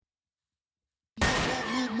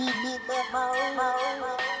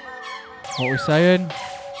What we saying?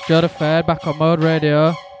 Joe the Fair back on Mode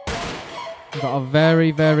Radio. We've got a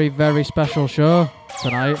very, very, very special show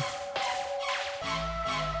tonight.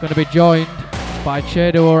 Going to be joined by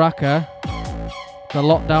Chedu Oraka, the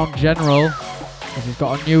Lockdown General, because he's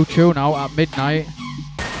got a new tune out at midnight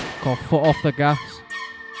called Foot Off the Gas.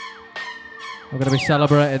 We're going to be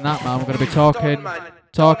celebrating that, man. We're going to be talking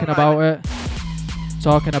about it,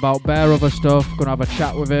 talking about bare other stuff. Going to have a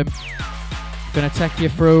chat with him. Going to take you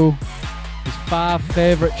through his 5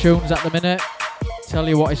 favourite tunes at the minute, tell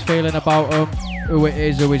you what he's feeling about them, who it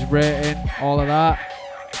is, who he's rating, all of that.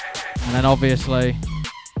 And then obviously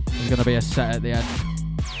there's going to be a set at the end.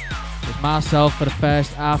 It's myself for the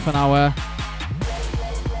first half an hour,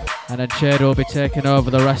 and then Chedu will be taking over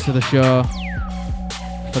the rest of the show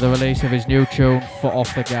for the release of his new tune, Foot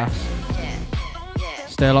Off the Gas.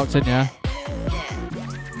 Stay locked in, yeah?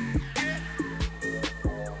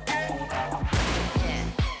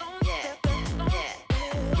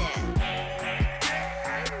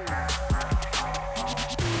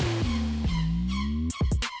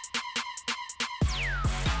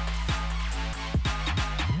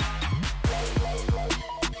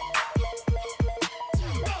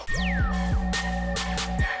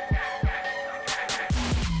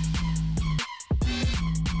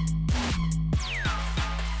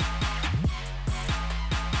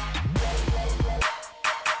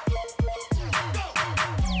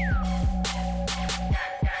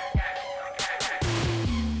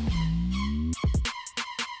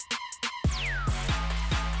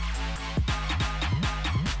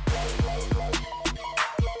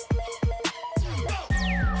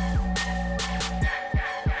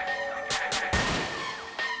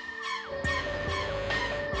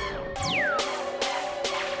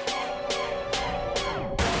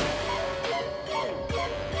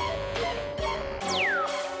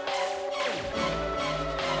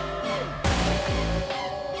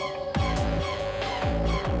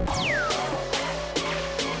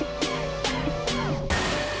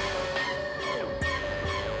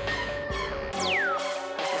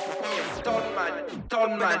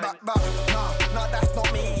 Leave it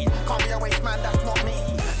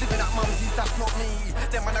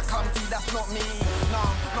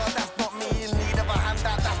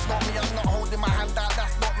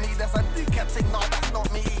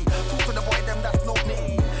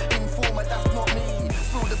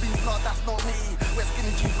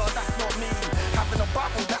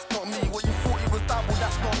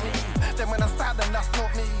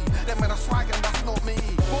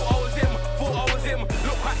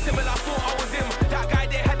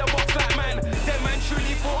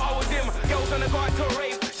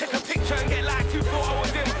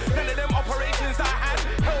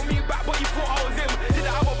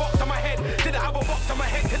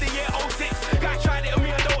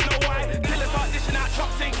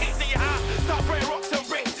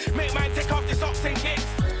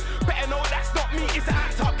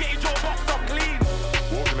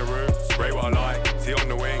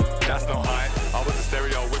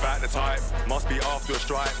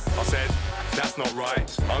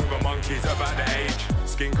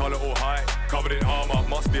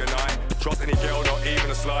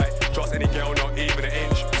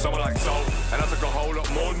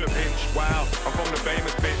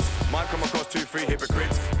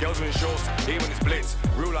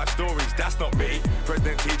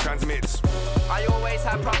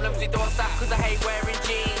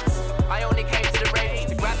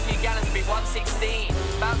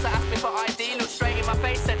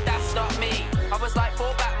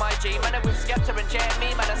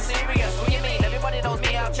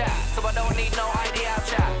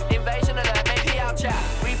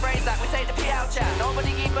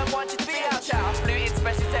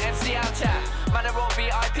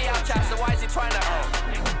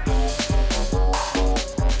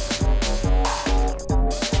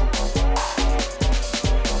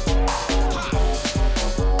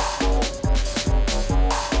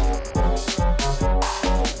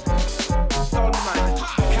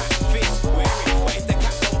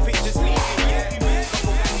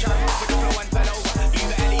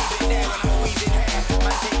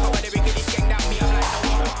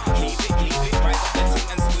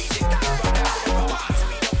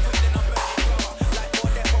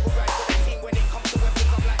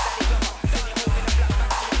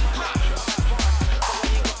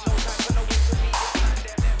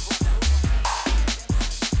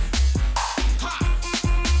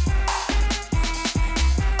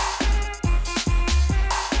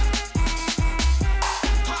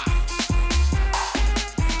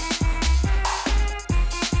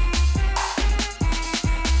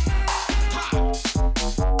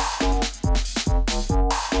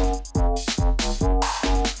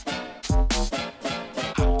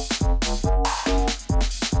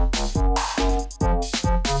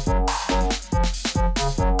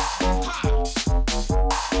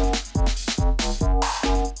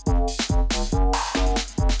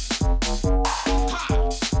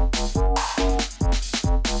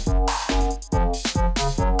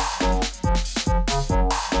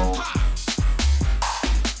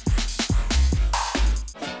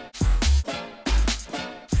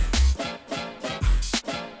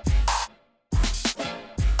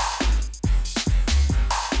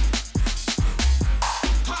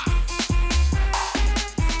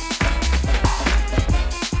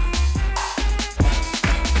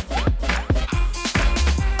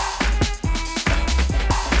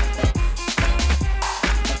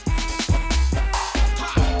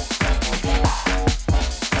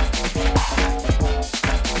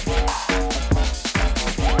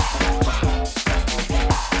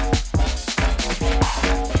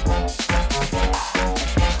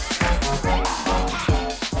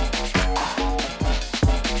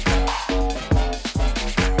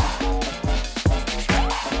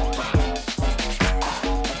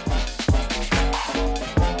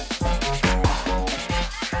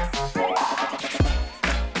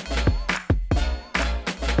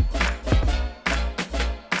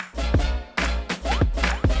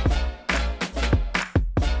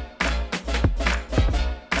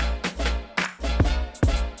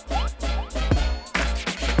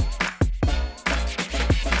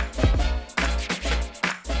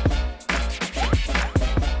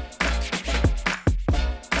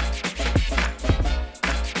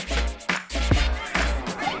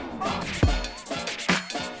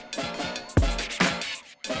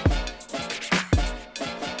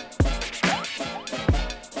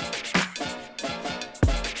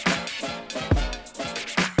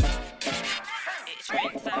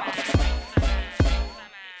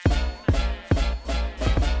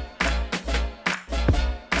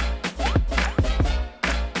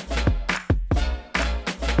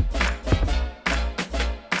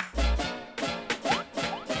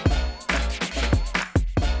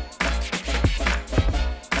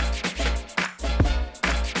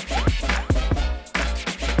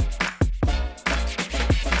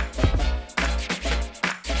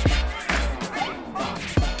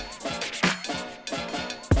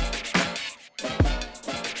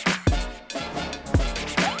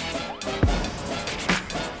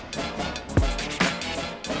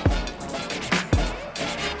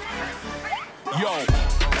Yo,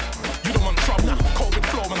 you don't want trouble. COVID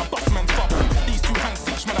flow when I bust man's bubble. These two hands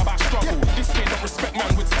teach man about struggle. This kid don't respect man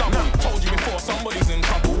with stubble. Told you before, somebody's in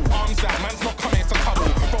trouble. Arms out, man's not coming to cuddle.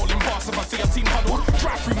 Rolling past if I see a team huddle.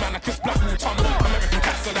 Drive through man, I kiss black wall tunnel. American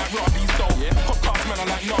cats are like Robbie's though. Podcast men are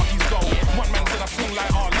like Nardies though. One man said I swing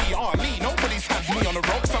like Ali. Nobody's had me on the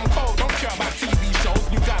ropes. I'm cold, don't care about TV shows.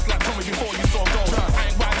 You guys like Tommy before you saw gold. I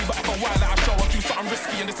ain't wily, but if I wild out, I show. I do something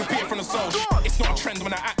risky and disappear from the soul. It's not a trend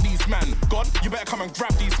when I act these man. God, you better come and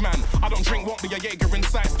grab these man. I don't drink, won't be a Jaeger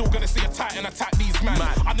inside. Still gonna see a tight and attack these man.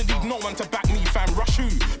 I don't need no one to back me, fam. Rush who?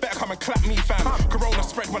 Better come and clap me, fam. Corona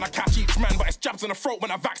spread when I catch each man, but it's jabs in the throat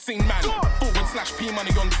when I vaccine man. /P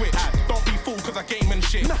money on Twitch. Don't be fooled cause I game and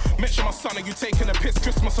shit. Mention my son, are you taking a piss?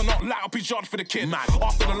 Christmas or not, light up his yard for the kid.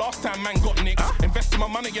 After the last time man got nicked, invested my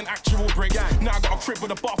money in actual bricks. Now I got a crib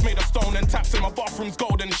with a bath made of stone and taps in my bathroom's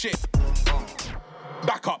gold and shit.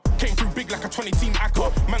 Back up, came through big like a 20-team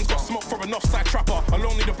acca. Man's got smoke for an offside trapper.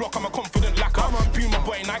 Alone in the block, I'm a confident lacquer. Puma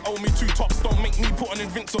boy, Nike owe me 2 tops. Don't make me put an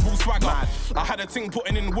invincible swagger. I had a ting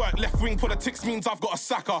putting in work. Left wing politics means I've got a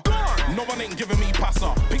sacker. No one ain't giving me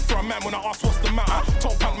passer. Pick for a man when I ask what's the matter.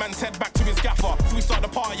 Told punk man's head back to his gaffer. So we start the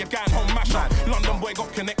party, again home masher. London boy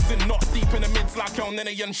got connects in knots deep in the mids like El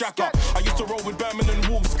Nene and Shaka. I used to roll with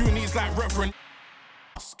Birmingham Wolves, Goonies like Reverend.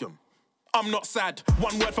 Ask 'em. I'm not sad,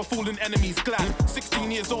 one word for fooling enemies, glad.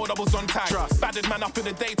 16 years old, I was on tag. Badded man up in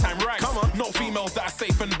the daytime, right? No females that are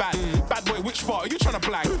safe and bad. Bad boy, which part are you trying to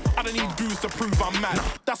blag? I don't need goose to prove I'm mad.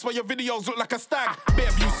 That's why your videos look like a stag. Bare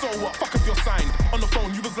view, so what? Fuck if you're signed. On the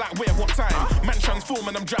phone, you was like, where, what time? Man transform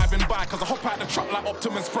and I'm driving by, cause I hop out the truck like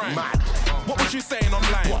Optimus Prime. Mad. What was you saying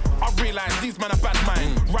online? I realised these men are bad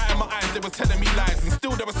mind. Right in my eyes, they was telling me lies. And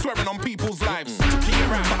still they were swearing on people's lives. Took a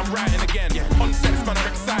year out, but I'm writing again. On sex, man, are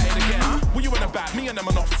excited again. What you on about? Me and them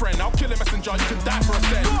are not friends. I'll kill a messenger, you can die for a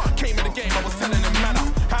cent. Came in the game, I was telling them man up.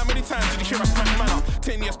 How many times did you hear us smack man up?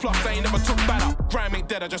 10 years plus, I ain't never took bad up. Grime ain't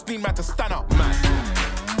dead, I just need man to stand up, man.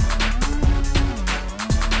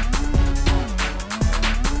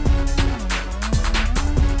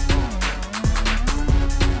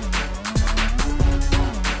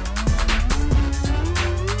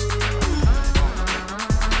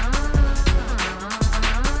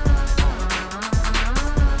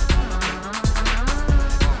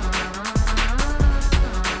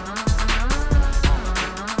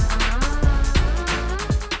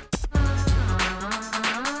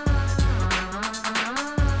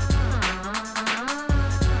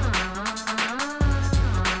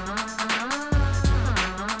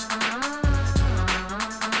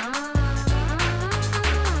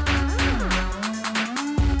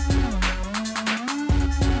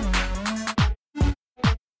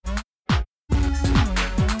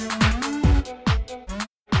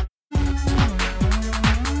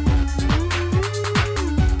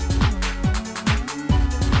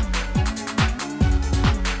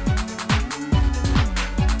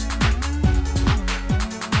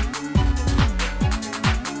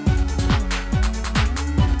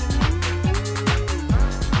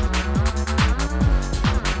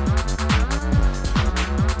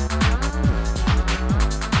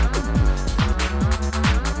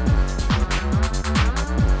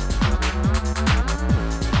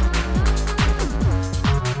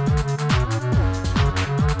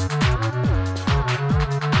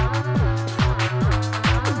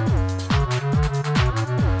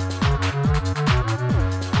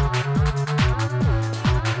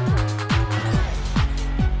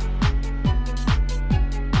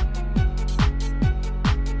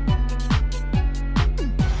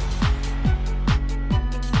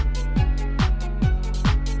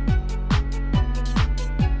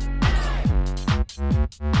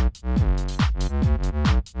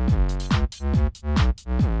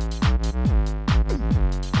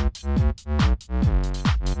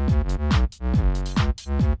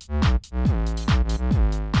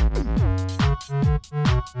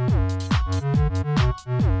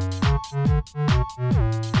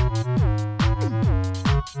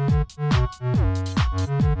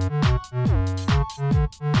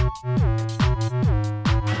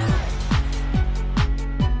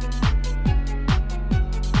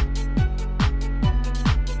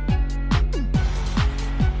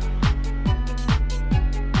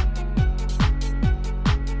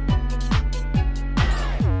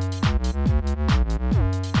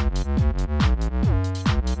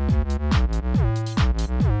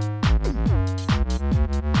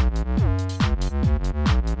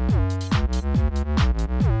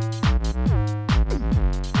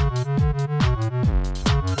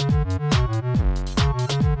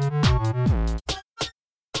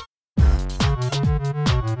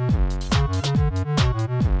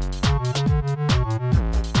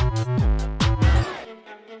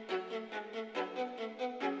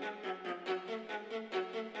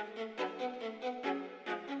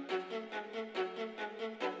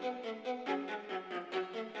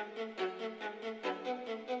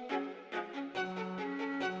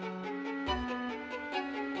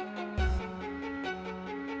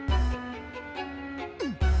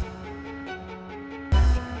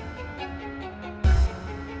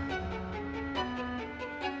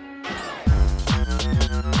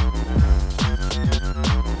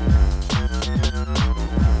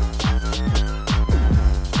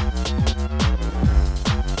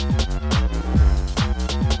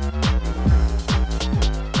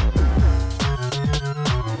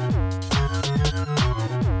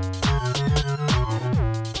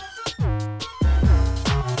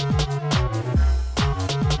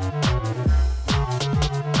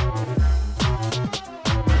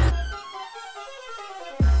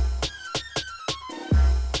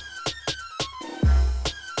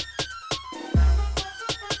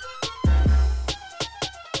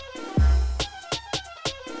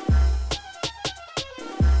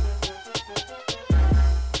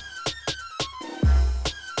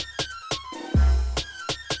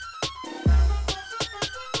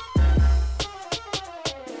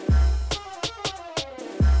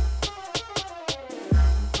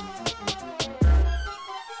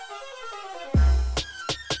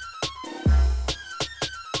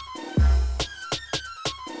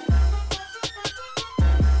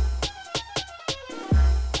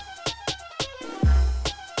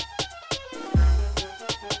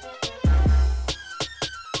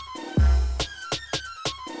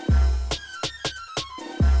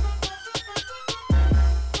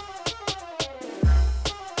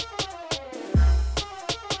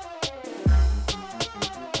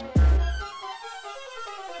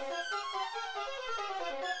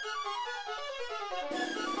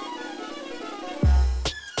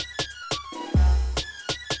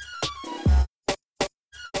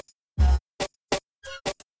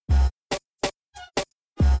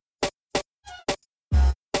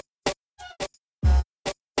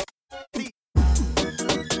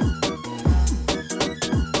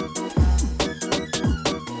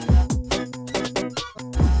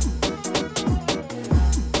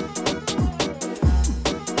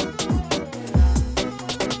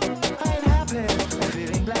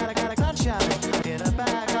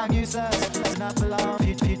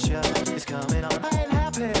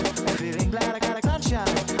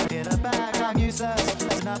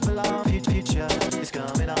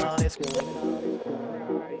 It's coming on, it's coming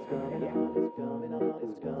on, it's coming on,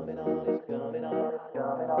 it's coming on, it's coming on, it's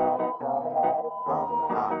coming on, it's coming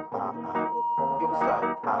on, it's coming on. You say,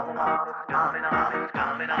 it's coming on, it's coming on, it's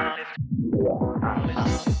coming on, it's coming on.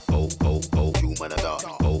 Human and dark.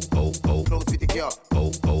 Close with the cure.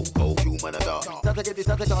 Human and dark. Start to get this,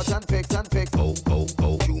 start to charge and fix.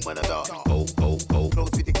 Human and dark.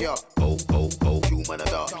 Close with the cure. Human and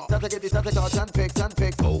dark. Start to get this, start to charge and fix.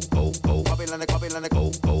 Babylon the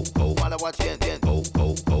while I watch yen.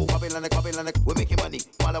 Babylon the we making money.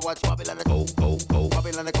 While I watch Babylon the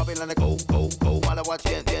Babylon the while I watch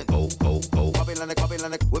yen. Babylon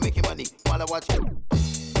the we making money. While I watch feel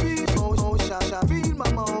motion, feel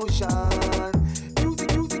my motion.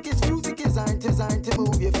 Music is designed to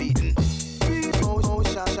move your feet. Feel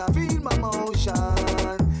motion, feel my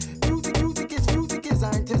motion. Music is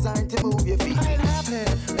designed to move your feet. I ain't happy,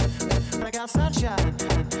 I got sunshine,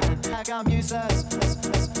 I got music,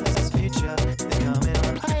 future is coming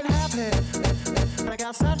on. I ain't happy, I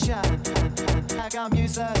got sunshine, I got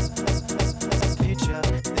music, future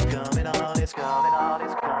is coming on. It's coming on,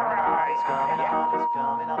 it's coming on, it's coming on, it's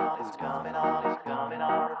coming on, it's coming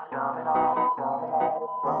on, it's coming on,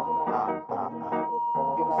 it's coming on, it's coming on.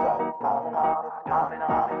 You say, it's coming on, it's coming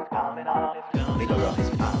on, it's coming on, it's coming on,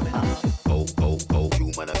 it's coming on.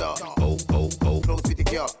 Human and dark. Close with the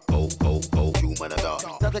cure. Human and dark.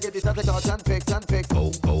 Start to get this, start to charge and fix.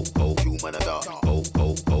 Human and dark.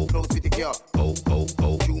 Close with the cure.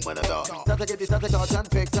 Human and dark. Start to get this, start to charge and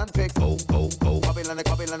fix. Babylon the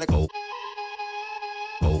Babylon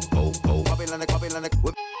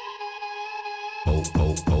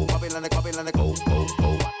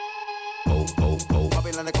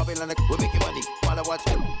the we making money while I watch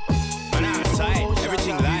it. Man outside,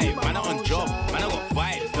 everything live. Man out on job, man I got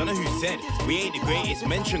vibes. Don't know who said we ain't the greatest.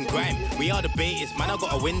 Mention grime, we are the baitest. Man I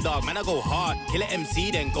got a wind dog, man I go hard. Kill a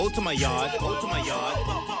MC, then go to my yard.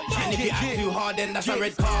 And if you act too hard, then that's a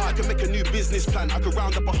red card. I can make a new business plan. I could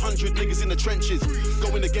round up 100 niggas in the trenches.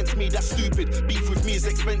 Going against me, that's stupid. Beef with me is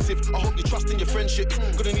expensive. I hope you trust in your friendship.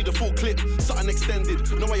 Gonna need a full clip, something extended.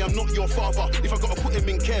 No way, I'm not your father. If I gotta put him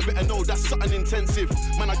in care, better know that's something intensive.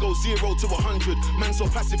 Man, I go 0 to 100. Man, so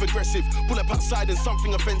passive aggressive. Pull up outside and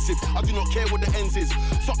something offensive. I do not care what the ends is.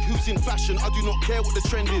 Fuck who's in fashion. I do not care what the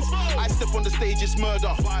trend is. I step on the stage, it's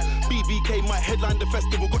murder. BBK might headline the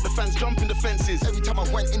festival. Got the fans jumping the fences. Every time I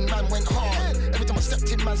went in, man went hard. Every time I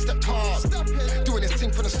stepped in, man stepped hard. Doing this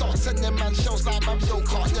thing from the start. Send them man shells like Mario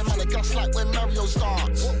Kart. Yeah, man, a gas like when Mario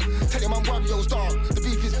starts. Tell him I'm Wario's dark. The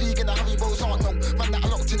beef is vegan, the Haribo's aren't. No, man, that I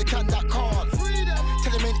locked in the can, that card.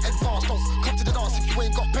 Tell him in advance, don't come to the dance if you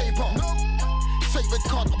ain't got paper. Straight red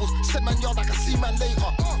card, I will send man yard like I see man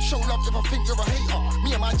later. Show love if I think you're a hater.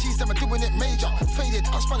 Me and my G's, them are doing it major. Faded,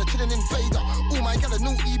 I spun a till an invader. All my gal are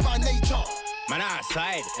naughty by nature. Man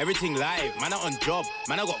outside, everything live. Man out on job,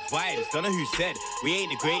 man I got vibes. Don't know who said we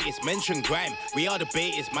ain't the greatest. Mention grime, we are the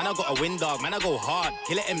baitest. Man I got a wind dog, man I go hard.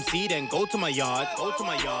 Kill a MC, then go to my yard.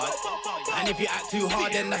 And if you act too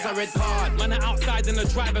hard, then that's a red card. Man are outside in the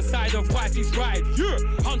driver's side of wifey's ride. Yeah,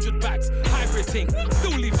 100 bags, hybrid thing.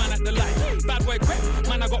 Still leave man at the light. Bad boy quick,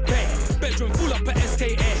 man I got paid. Bedroom full up at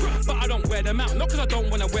SKA, but I don't wear them out. Not cause I don't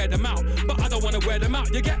wanna wear them out, but I don't wanna wear them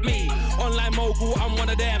out. You get me? Online mogul, I'm one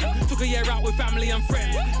of them. Took a year out with family and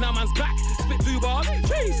friends. Now man's back, spit 2 bars.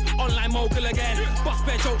 Jeez, online mogul again. Bust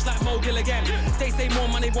bare jokes like mogul again. They say more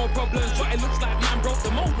money, more problems, but it looks like man broke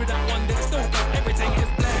the mold with that one. That still everything is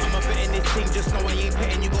blessed. I'm a bit in this thing, just know I ain't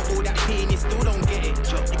petting. You got all that P and you still don't get it.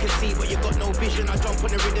 You can see, but you got no vision. I jump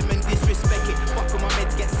on the rhythm and disrespect it. Fuck with my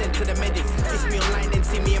meds, get sent to the medics. Kiss me online, then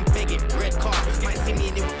see me and beg it. Red card, might see me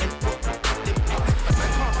in man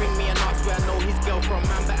can't bring me an ask where I know his girl from.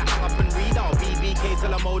 Man better hang up and read out. BBK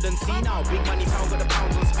till I'm old and see now. Big money pound, got the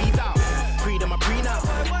pounds on speed out. Freedom, I pre now.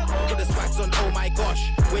 Got the swags on, oh my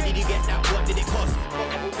gosh. Where did you get that? What did it cost?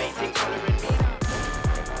 Got double baiting, colouring me now.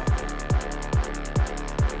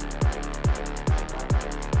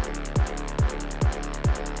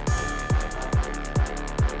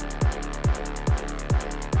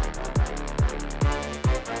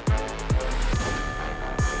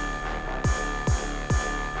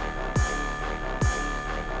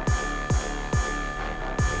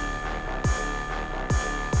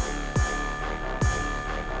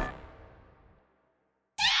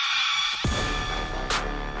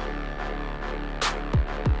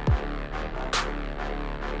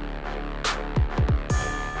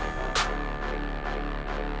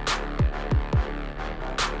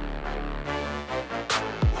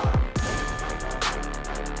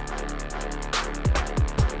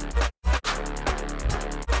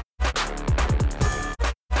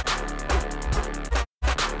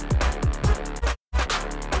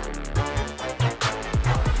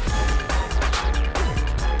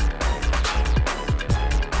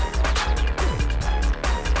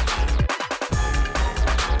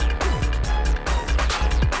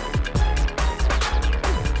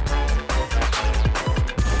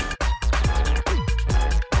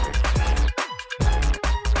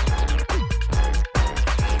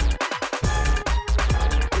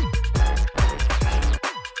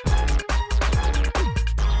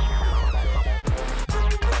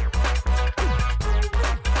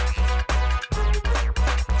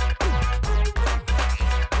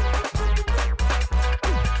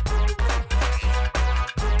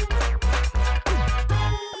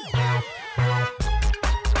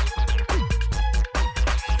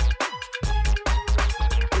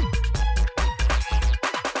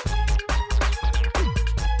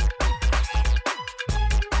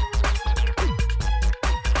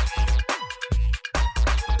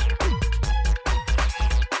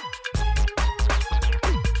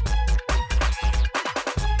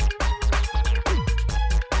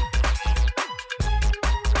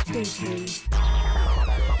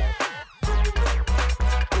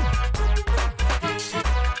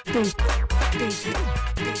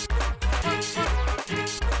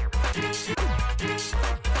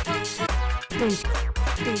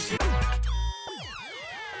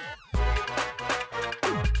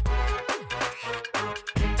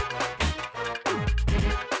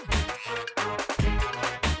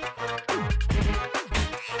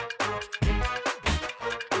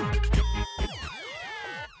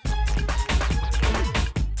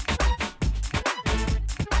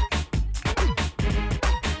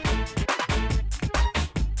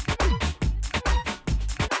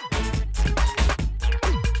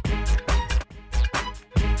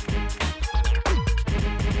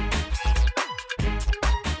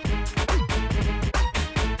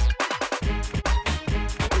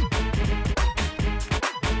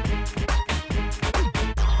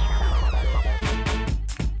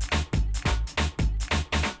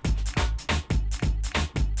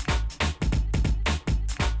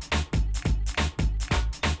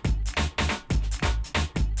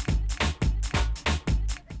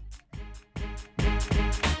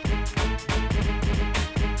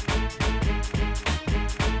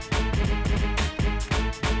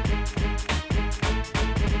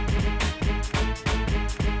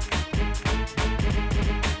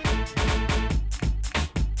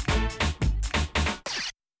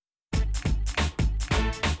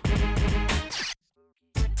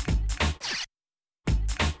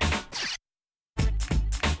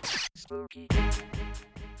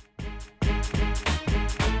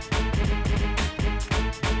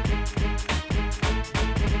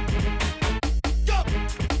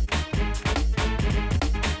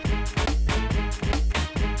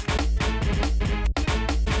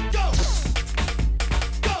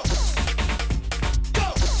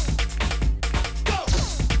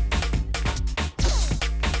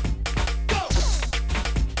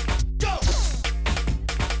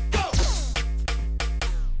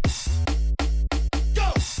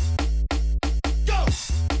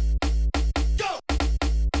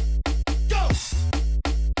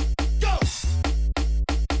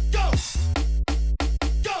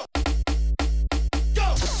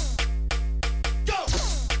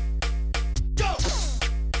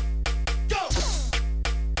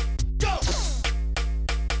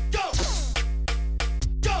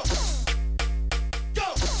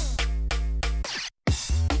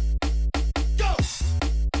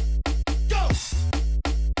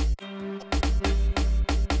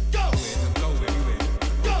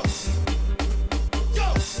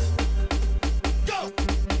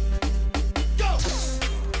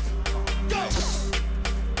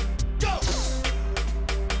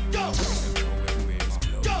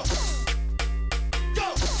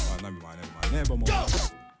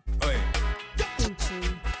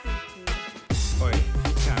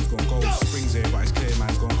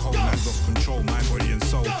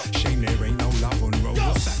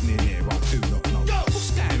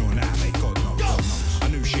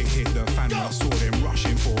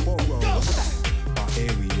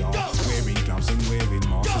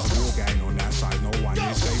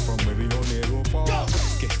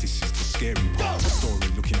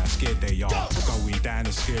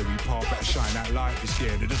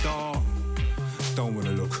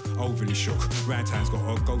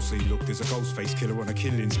 Look, there's a ghost face killer on a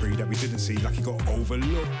killing spree that we didn't see, like he got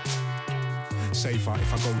overlooked. Safer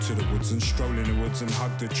if I go to the woods and stroll in the woods and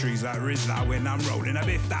hug the trees like Rizla when I'm rolling a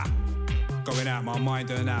bifta. Going out my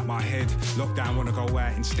mind and out my head. Lockdown wanna go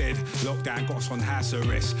out instead. Lockdown got us on house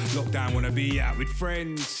arrest. Lockdown wanna be out with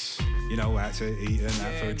friends. You know, out to eat and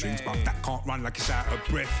out for drinks, but that can't run like it's out of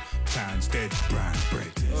breath. Town's dead, brown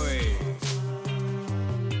bread. Oi.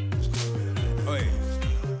 Oi.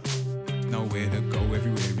 Nowhere to go,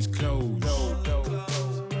 everywhere is closed.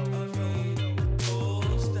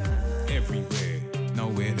 Everywhere,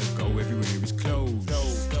 nowhere to go, everywhere is closed.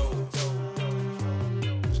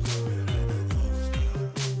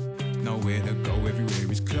 Nowhere to go,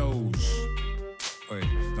 everywhere is closed. Oi,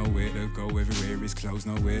 nowhere to go, everywhere is closed.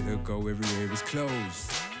 Nowhere to go, everywhere is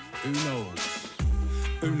closed. Who knows?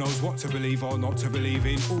 Who knows what to believe or not to believe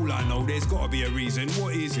in? All I know, there's gotta be a reason.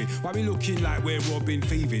 What is it? Why we looking like we're robbing,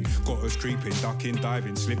 thieving? Got us creeping, ducking,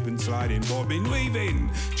 diving, slipping, sliding, bobbing,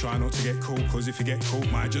 weaving. Try not to get caught, cause if you get caught,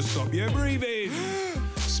 might just stop your breathing.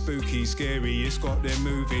 Spooky, scary, it's got them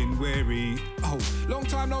moving wary. Oh, long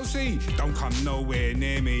time no see, don't come nowhere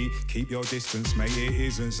near me. Keep your distance, mate, it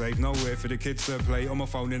isn't safe. Nowhere for the kids to play. On my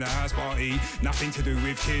phone in a house party, nothing to do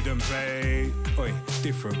with kid and play. Oi,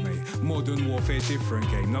 different, mate. Modern warfare, different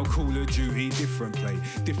game. No Call of Duty, different play.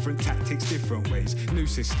 Different tactics, different ways. New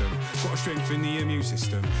system, gotta strengthen the immune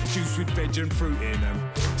system. Juice with veg and fruit in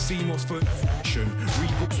them. CMOS for action.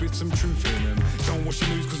 Read books with some truth in them. Don't watch the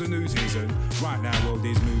news cause the news isn't. Right now, world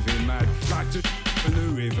is moving mad. Like to a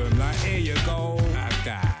new rhythm, like here you go. Like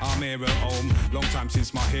that. I'm here at home. Long time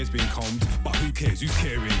since my hair's been combed. But who cares? Who's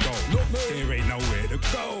caring? Go. Not me. There ain't nowhere to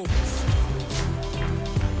go.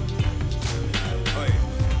 Hey.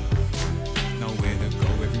 Nowhere to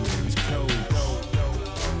go. Everywhere is closed.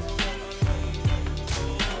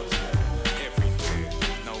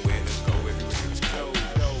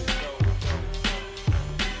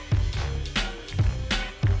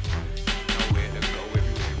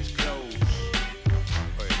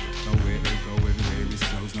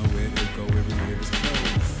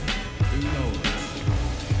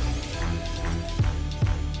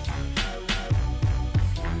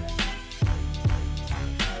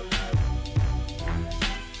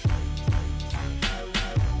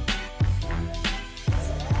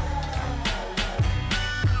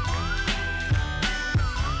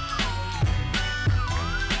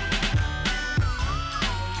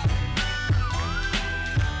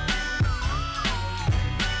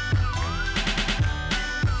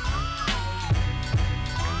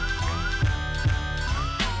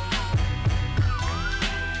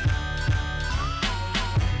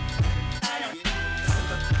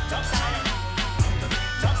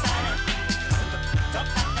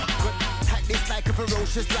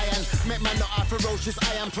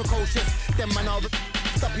 I am precocious. Them man are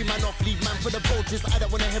stopping man off, leave man for the vultures. I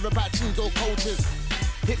don't wanna hear about scenes or cultures.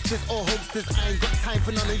 Hipsters or hosters, I ain't got time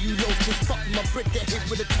for none of you loafers. Fuck my bread, get hit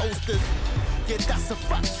with the toasters. Yeah, that's a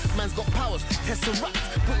fact. Man's got powers, tesseract.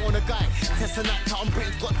 Put on a guy, test an actor. On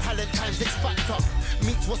Britain's Got Talent times X Factor.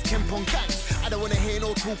 Meets what's Kemp on gangs. I don't wanna hear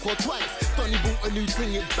no talk or twice. Donny bought a new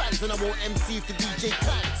thing, it bangs. And I want MCs to DJ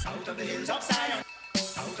Clanks. Out of the hills of Zion,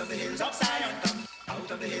 out of the hills of Zion,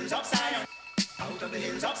 out of the hills of Zion. Out of the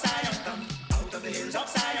hills of Zion, out of the hills of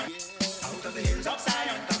Zion, out of the hills of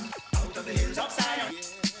Zion, out of the hills of Zion,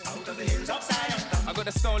 out of the hills of Zion. I got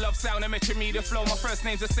the stone love sound and Metro Media flow. My first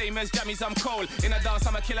name's the same as Jammy's, I'm Cole. In a dance,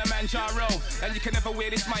 I'm a Kilimanjaro. And you can never wear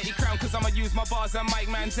this mighty crown, cause I'ma use my bars and mic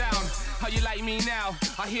man down. How you like me now?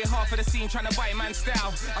 I hear half of the scene trying to bite man's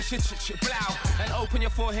style. I should blow and open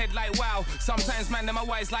your forehead like wow. Sometimes man, them are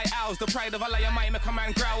wise like owls. The pride of a lion might make a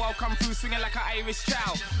man growl. I'll come through swinging like an Irish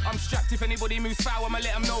chow. I'm strapped if anybody moves foul. I'ma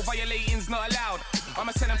let them know violating's not allowed.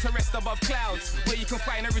 I'ma send them to rest above clouds, where you can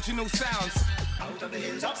find original sounds. Out of the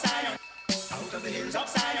hills of Zion, out of the hills of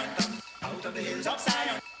Zion, out of the hills of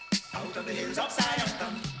Zion, out of the hills of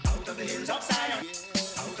Zion, out of the hills of Zion,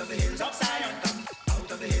 out of the hills of Zion,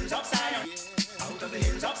 out of the hills of Zion, out of the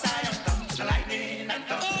hills of Zion. The lightning and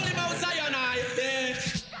thunder. Only Mount Zion,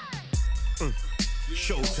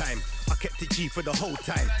 Showtime, I kept it G for the whole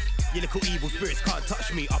time. Your little evil spirits can't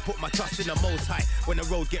touch me. I put my trust in the most high. When the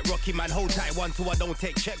road get rocky, man, hold tight. 1, 2, I don't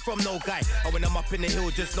take check from no guy. And when I'm up in the hill,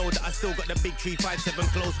 just know that I still got the big 357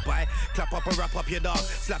 close by. Clap up and wrap up your dog.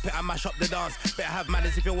 Slap it and mash up the dance. Better have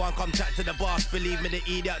manners if you want, come chat to the boss. Believe me, the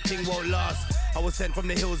idiot thing won't last. I was sent from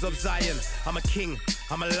the hills of Zion. I'm a king,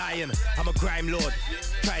 I'm a lion, I'm a grime lord.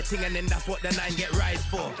 Try a thing and then that's what the 9 get rise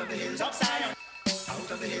for. Out of the hills of Zion,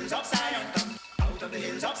 out of the hills of Zion, out of the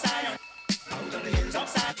hills of Zion, out of the hills of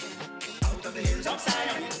Zion, out of the hills of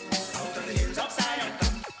Zion, out of the hills of Zion,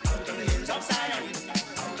 out of the hills of Zion,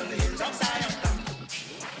 out of the hills of Zion.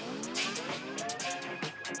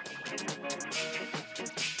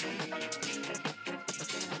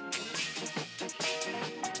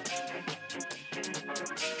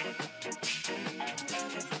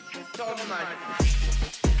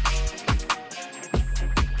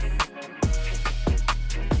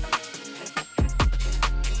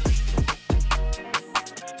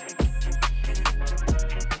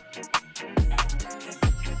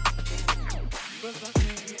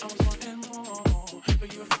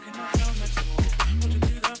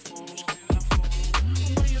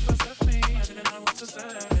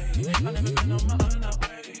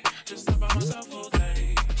 Just about myself all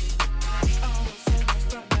day. I was so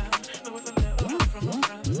messed up now, there was a little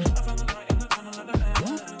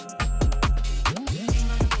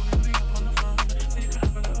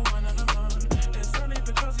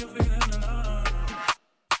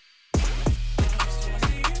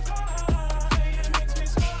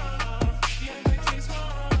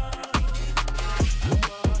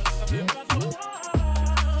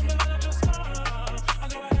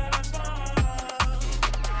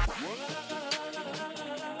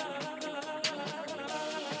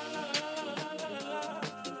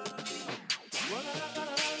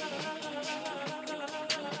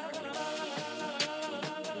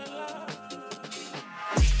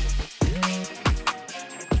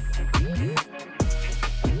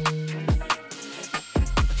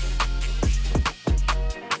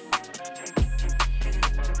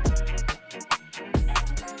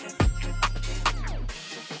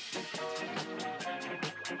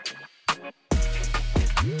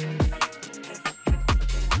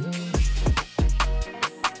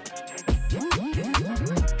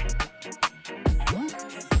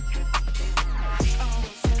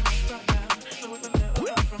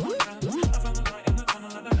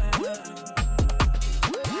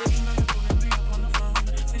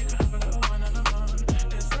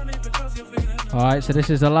Alright, so this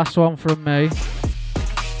is the last one from me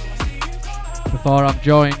before I'm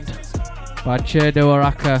joined by Chedo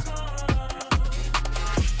Araka.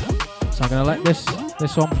 So I'm going to let this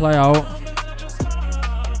one play out.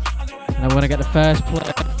 And then we're going to get the first play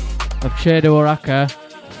of Chedo Araka,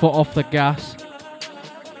 foot off the gas.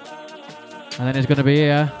 And then he's going to be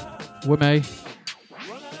here with me,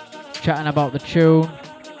 chatting about the tune,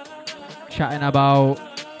 chatting about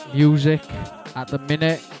music at the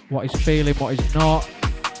minute, what he's feeling, what he's not,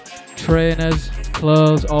 trainers,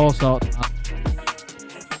 clothes, all sorts.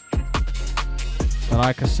 But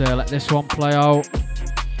like I say, let this one play out. We're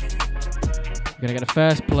going to get the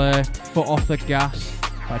first play, foot off the gas,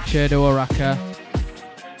 by Chedo Araka,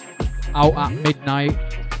 out at midnight.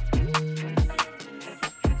 And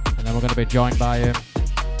then we're going to be joined by him,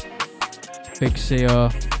 Big CO.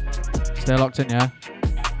 Stay locked in, yeah?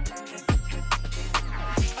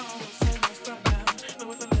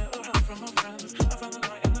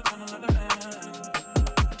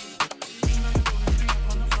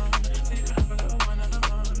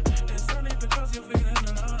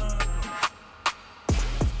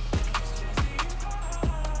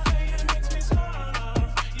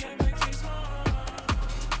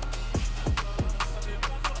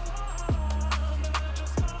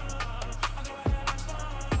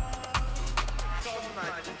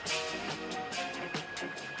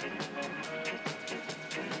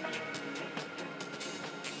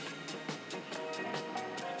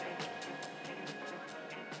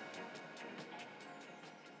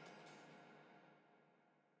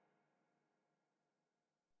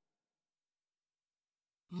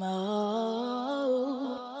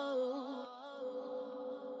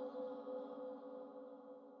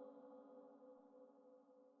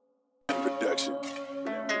 Production.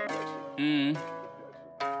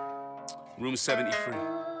 Room 73.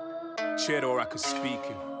 Chedo Araka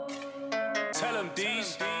speaking. Tell him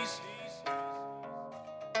D's.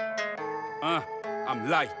 I'm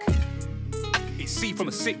like. It's C from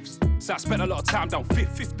a 6. So I spent a lot of time down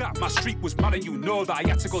fifth. That my street was mad and you know that I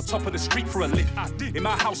had to go top of the street for a lift. I did. In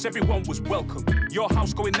my house everyone was welcome. Your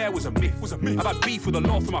house going there was a myth. I've had beef with the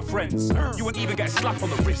law for my friends. You wouldn't even get a slap on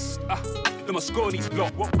the wrist. The Mosconi's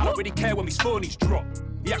block. I don't really care when these phonies drop.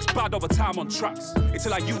 He acts bad over time on tracks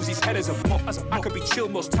until I use his head as a mop. I could be chill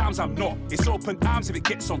most times I'm not. It's open arms if it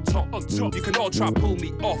gets on top. You can all try to pull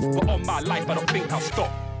me off, but on my life I don't think I'll stop.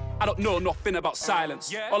 I don't know nothing about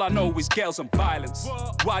silence. All I know is girls and violence.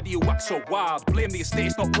 Why do you act so wild? Blame the estate,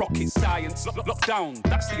 it's not rocket science. Lockdown,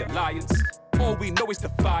 that's the alliance. All we know is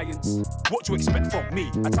defiance. What do you expect from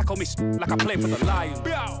me? I tackle me like I play for the Lions.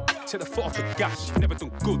 To the foot off the gas, you've never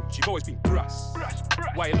done good, you've always been brass.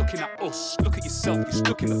 Why you looking at us? Look at yourself, you're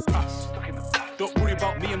stuck in the past. Don't worry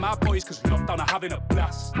about me and my boys, cause lockdown are having a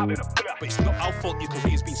blast. But it's not our fault your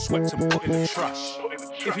career's been swept and put in the trash.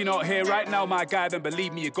 If you're not here right now, my guy, then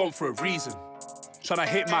believe me, you're gone for a reason. Tryna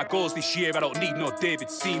hit my goals this year, I don't need no David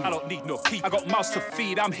Seaman. I don't need no key. I got mouths to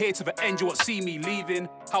feed, I'm here to the end, you won't see me leaving.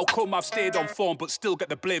 How come I've stayed on form, but still get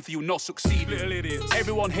the blame for you not succeeding? Little idiots.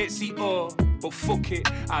 Everyone hates CO, but fuck it,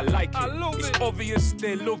 I like it. It's obvious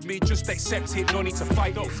they love me, just accept it, no need to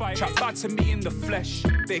fight it. Chat bad to me in the flesh,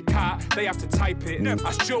 they can't, they have to type it.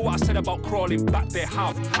 Ask Joe what I said about crawling back, they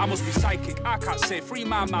have. I must be psychic, I can't say free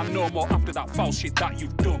my man no more after that foul shit that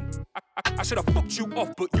you've done. I should have fucked you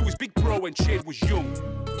off, but you was big bro when Shade was young.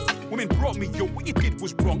 Women brought me young, what you did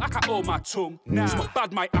was wrong, I can't hold my tongue. Something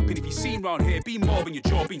bad might happen if you seen round here, be more than your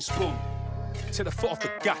jaw being spun. To the foot off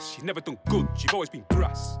the gas, you've never done good, you've always been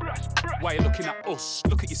brass. Why you looking at us?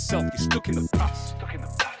 Look at yourself, you're stuck in the past.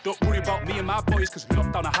 Don't worry about me and my boys, cause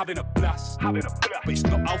lockdown are having a blast. But it's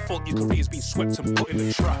not our fault your career's been swept and put in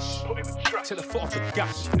the trash. To the foot off the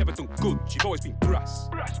gas, you've never done good, you've always been brass.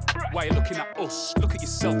 Why you looking at us? Look at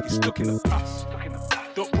yourself, you're stuck in the past.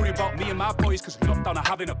 Don't worry about me and my boys, cause lockdown are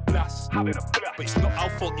having a blast. But it's not our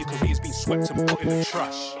fault your career's been swept and put in the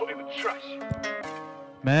trash.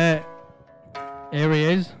 Mate, here he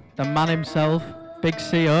is, the man himself, Big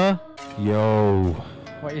CO. Yo.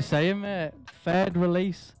 What you saying, mate? Third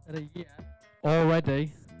release of the year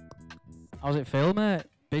already. How's it feel, mate?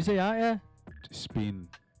 Busy, aren't you? It's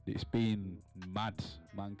been mad,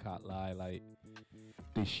 man, can't lie. Like,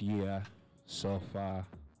 this year, so far,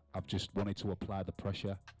 I've just wanted to apply the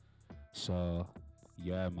pressure. So,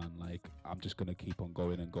 yeah, man, like, I'm just gonna keep on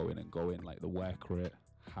going and going and going. Like, the work rate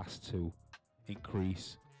has to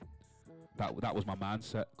increase. That was my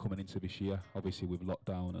mindset coming into this year, obviously with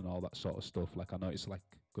lockdown and all that sort of stuff. Like, I know it's like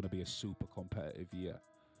going to be a super competitive year.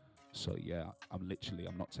 So yeah, I'm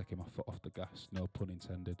not taking my foot off the gas, no pun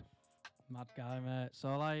intended. Mad guy, mate.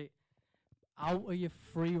 So like, out of your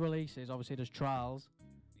 3 releases, obviously there's Trials,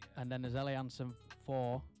 and then there's Ellie Hansen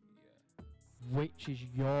 4. Yeah. Which is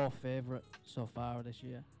your favourite so far this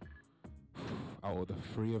year? Out of the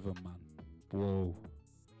 3 of them, man. Whoa.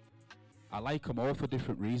 I like them all for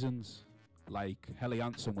different reasons. Like, Helly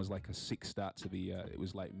Hansen was like a 6 start to the year. It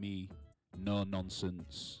was like me, no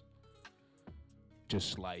nonsense.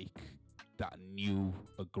 Just like that new,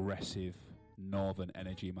 aggressive, northern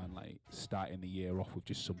energy, man. Like, starting the year off with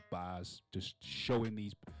just some bars. Just showing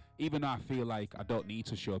these... Even though I feel like I don't need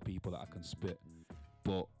to show people that I can spit.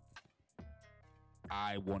 But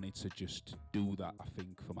I wanted to just do that, I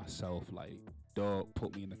think, for myself. Like, don't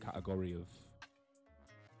put me in the category of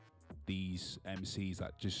these MCs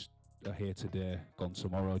that just are here today, gone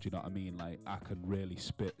tomorrow. Do you know what I mean? Like, I can really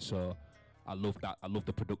spit. So I love that. I love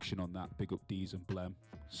the production on that. Big up Deez and Blem.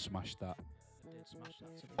 Smash that. They did smash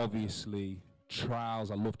that. Obviously, Trials.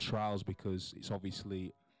 I love Trials because it's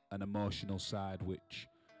obviously an emotional side which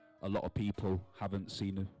a lot of people haven't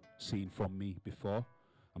seen from me before.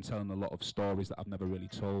 I'm telling a lot of stories that I've never really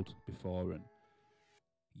told before, and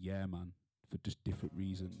yeah, man, for just different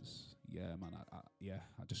reasons. Yeah, man,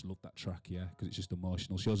 I just love that track, yeah, because it's just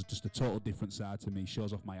emotional. Shows just a total different side to me.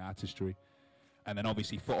 Shows off my artistry, and then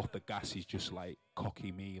obviously Foot Off the Gas is just like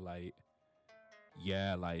cocky me, like,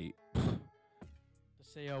 yeah, like.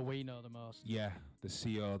 The CO we know the most. Yeah, the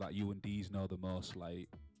CO that you and Deez know the most, like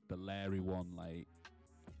the Larry one, like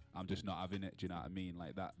I'm just not having it. Do you know what I mean?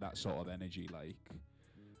 Like that sort of energy, like.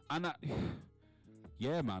 And that,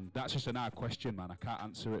 yeah, man, that's just an hard question, man. I can't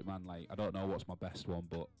answer it, man. Like, I don't know what's my best one,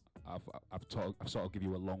 but I've sort of give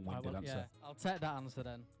you a long-winded answer. Yeah, I'll take that answer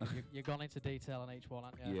then. You've gone into detail on each one,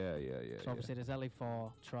 haven't you? Yeah. So obviously there's Ellie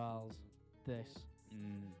 4, Trials, this.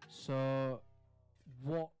 Mm. So,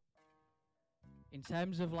 what, in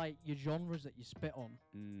terms of like your genres that you spit on,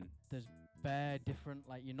 there's bare different,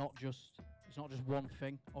 like it's not just one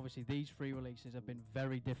thing. Obviously these 3 releases have been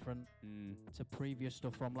very different to previous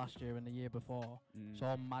stuff from last year and the year before. It's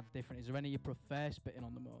all mad different. Is there any you prefer spitting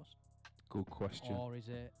on the most? Good question. Or is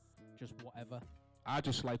it just whatever? I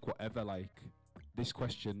just like whatever. Like, this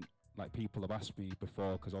question, like, people have asked me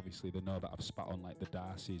before, because obviously they know that I've spat on like the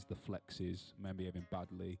Darcys, the Flexes, Men Behaving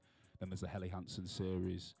Badly, then there's the Helly Hansen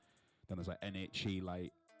series, then there's like NHE.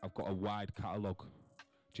 Like, I've got a wide catalogue,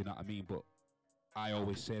 do you know what I mean? But I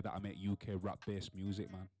always say that I make UK rap-based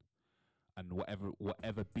music, man. And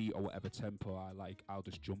whatever beat or whatever tempo I like, I'll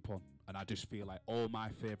just jump on. And I just feel like all my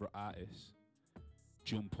favourite artists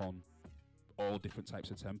jump on all different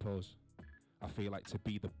types of tempos. I feel like to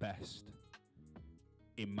be the best,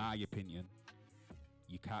 in my opinion,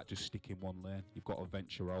 you can't just stick in one lane. You've got to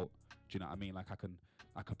venture out. Do you know what I mean? Like, I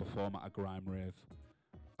can perform at a grime rave.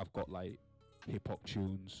 I've got like hip-hop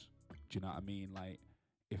tunes. Do you know what I mean? Like,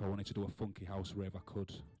 if I wanted to do a funky house rave, I could.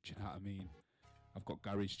 Do you know what I mean? I've got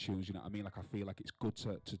garage tunes, you know what I mean? Like, I feel like it's good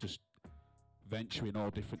to just venture in all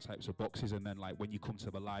different types of boxes, and then like when you come to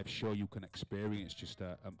the live show, you can experience just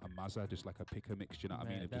a mazza, just like a pick and mix, do you know what I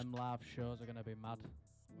mean? Them live shows are going to be mad.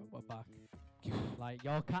 We're back. Like,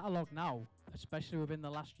 your catalogue now, especially within the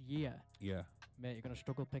last year. Yeah. Mate, you're going to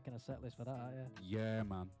struggle picking a set list for that, aren't you? Yeah,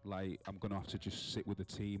 man. Like, I'm going to have to just sit with the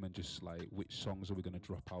team and just, like, which songs are we going to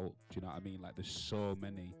drop out? Do you know what I mean? Like, there's so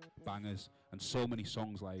many bangers and so many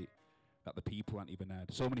songs, like, that the people haven't even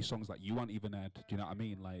heard. So many songs that you haven't even heard. Do you know what I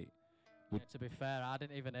mean? Like, yeah, to be fair, I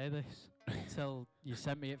didn't even hear this until you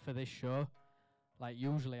sent me it for this show. Like,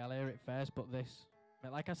 usually I'll hear it first, but this...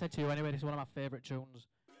 Like I said to you anyway, this is one of my favourite tunes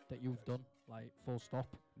that you've done, like, full stop.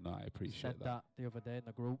 No, I appreciate said that the other day in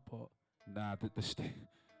the group, but... Nah,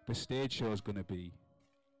 the stage show is going to be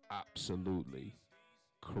absolutely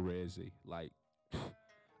crazy. Like,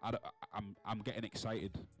 I'm getting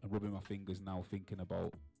excited and rubbing my fingers now, thinking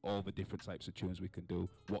about all the different types of tunes we can do,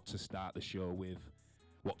 what to start the show with,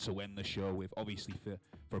 what to end the show with. Obviously,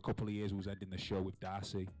 for a couple of years, we was ending the show with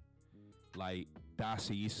Darcy. Like,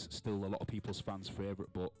 Darcy is still a lot of people's fans'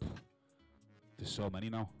 favourite, but there's so many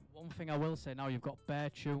now. One thing I will say now, you've got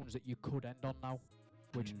bare tunes that you could end on now,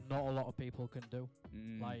 which not a lot of people can do.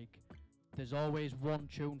 Like, there's always one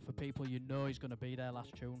tune for people you know is going to be their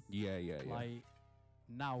last tune. Yeah. Like,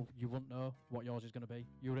 now you wouldn't know what yours is going to be.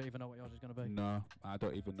 You don't even know what yours is going to be. No, I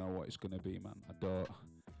don't even know what it's going to be, man. I don't.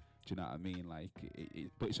 Do you know what I mean? Like,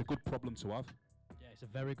 but it's a good problem to have. Yeah, it's a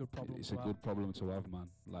very good problem It's a good problem to have, man.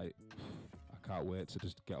 Like, I can't wait to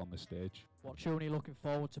just get on the stage. What tune are you looking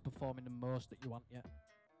forward to performing the most that you want yet?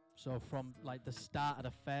 So from, like, the start of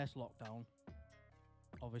the first lockdown,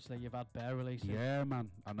 obviously you've had bare releases. Yeah, man,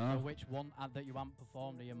 I know. So which one that you haven't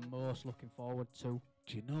performed are you most looking forward to?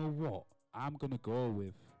 Do you know what? I'm going to go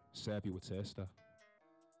with Serve You a Taster.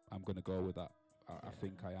 I'm going to go with that. I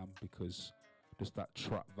think I am, because just that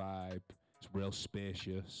trap vibe, It's real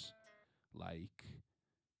spacious. Like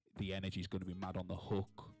the energy's going to be mad on the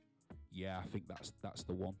hook. Yeah, I think that's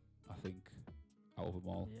the one. I think out of them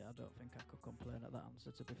all. Yeah, I don't think I could complain at that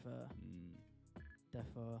answer, to be fair.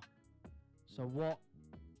 Defo. So what,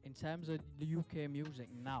 in terms of the UK music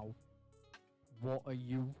now, what are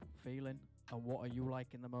you feeling and what are you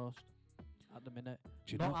liking the most at the minute?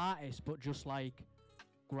 Do you Not know- artists, but just like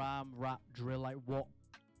grime, rap, drill, like what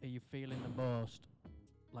are you feeling the most,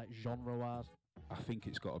 like genre-wise? I think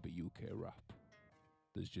it's got to be UK rap.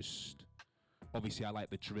 There's just, obviously I like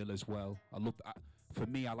the drill as well. For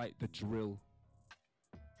me, I like the drill,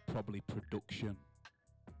 probably production,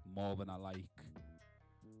 more than I like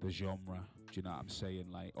the genre. Do you know what I'm saying?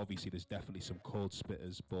 Like, obviously there's definitely some cold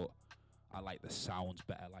spitters, but I like the sounds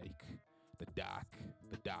better, like the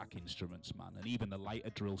dark instruments, man. And even the lighter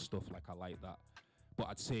drill stuff, like I like that. But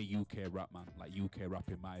I'd say UK rap, man. Like UK rap,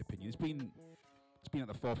 in my opinion, it's been at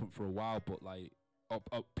the forefront for a while, but like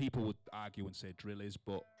people would argue and say drill is,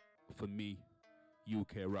 but for me,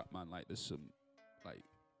 UK rap, man, like there's some like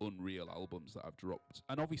unreal albums that I've dropped.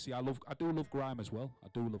 And obviously I do love grime as well. I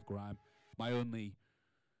do love grime. My only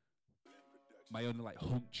like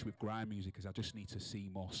hunch with grime music is I just need to see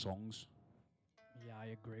more songs. Yeah, I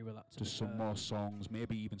agree with that. Just some more songs,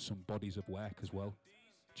 maybe even some bodies of work as well.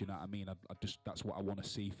 Do you know what I mean? I just, that's what I want to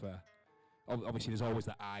see for. Obviously, there's always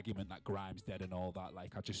that argument that grime's dead and all that.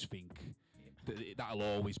 Like, I just think that'll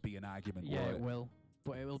always be an argument. Yeah, it will.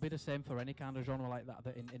 But it will be the same for any kind of genre like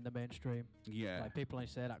that in the mainstream. Yeah. Like, people only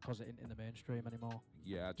say that because it ain't in the mainstream anymore.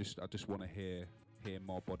 Yeah, I just want to hear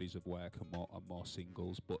more bodies of work and more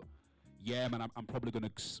singles. But yeah, man, I'm probably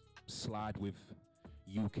gonna slide with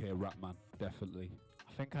UK rap, man. Definitely.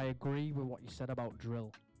 I think I agree with what you said about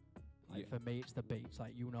drill. Like, Yeah. for me, it's the beats.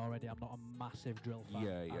 Like, you know already, I'm not a massive drill fan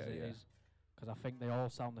as it yeah. is. Because I think they all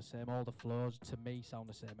sound the same. All the flows, to me, sound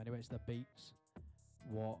the same. Anyway, it's the beats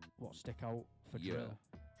what stick out for drill.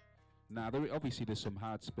 Nah, obviously there's some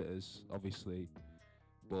hard spitters, obviously.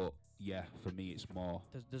 But yeah, for me, it's more.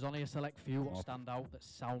 There's only a select few More. that stand out that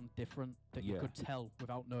sound different that you Yeah. could tell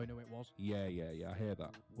without knowing who it was. Yeah, I hear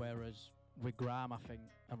that. Whereas with grime, I think,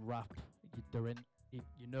 and rap,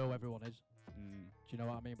 you know everyone is. Mm. Do you know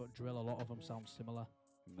what I mean? But drill, a lot of them sound similar.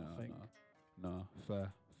 I think. No.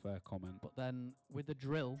 Fair comment. But then with the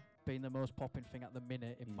drill being the most popping thing at the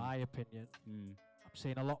minute, in my opinion, I'm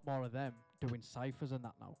seeing a lot more of them doing ciphers and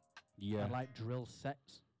that now. Yeah. And like drill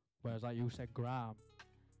sets. Whereas like you said, grime,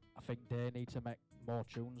 I think they need to make more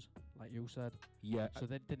tunes, like you said. Yeah. So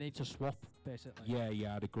they need to swap, basically.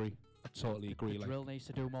 Yeah, I'd agree. I totally agree. The drill needs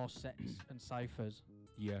to do more sets and ciphers.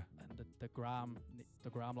 Yeah. And the grime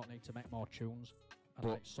lot need to make more tunes and But-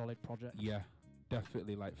 like solid projects. Yeah,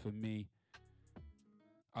 definitely. Like for me,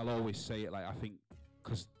 I'll always say it. Like I think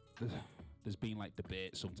because there's been like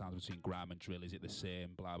debate sometimes between grime and drill. Is it the same?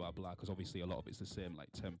 Blah blah blah. Because obviously a lot of it's the same,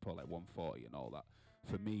 like tempo, like 140 and all that.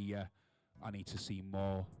 For me, yeah, I need to see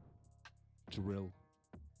more drill,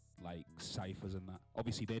 like ciphers and that.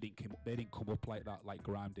 Obviously they didn't come up like that, like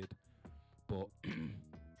grime did. But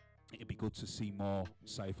it'd be good to see more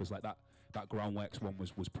ciphers like that. That Groundworks one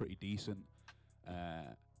was pretty decent.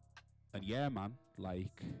 And yeah, man, like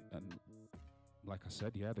I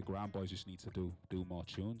said, yeah, the Grime Boys just need to do more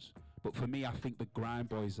tunes. But for me, I think the Grime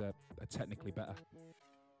Boys are technically better.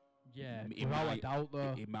 Yeah, In without my- a doubt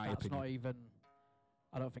though, in my that's opinion. not even,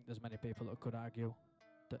 I don't think there's many people that could argue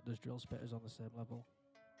that there's drill spitters on the same level,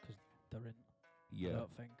 because there isn't. I Yeah.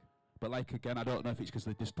 don't think. But like again, I don't know if it's because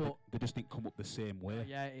they just didn't come up the same way.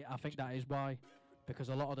 Yeah, I think that is why, because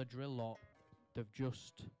a lot of the drill lot,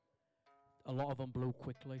 a lot of them blew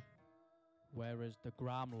quickly, whereas the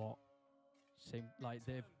grime lot seem like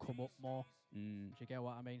they've come up more. Do you get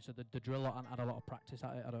what I mean? So the drill lot haven't had a lot of practice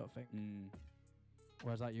at it, I don't think.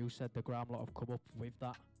 Whereas like you said, the grime lot have come up with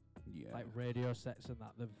that. Yeah. Like radio sets and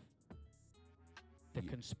that, they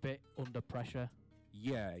can spit under pressure.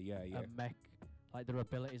 Yeah. And make, like their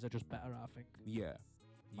abilities are just better, I think. Yeah.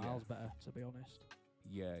 Miles better, to be honest.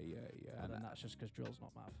 Yeah. And then that's just because drill's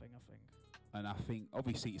not my thing, I think. And I think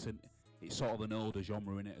obviously it's sort of an older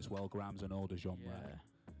genre in it as well. Grime's an older genre. Yeah.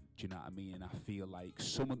 Do you know what I mean? And I feel like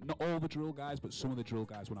not all the drill guys, but some of the drill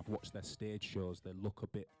guys, when I've watched their stage shows, they look a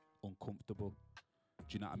bit uncomfortable.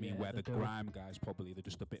 Do you know what I mean? Yeah, Where they the do. grime guys they're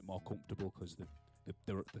just a bit more comfortable because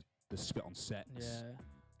they're spit on sets. Yeah.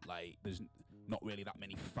 Like there's not really that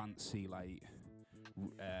many fancy like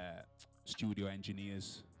studio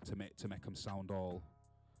engineers to make them sound all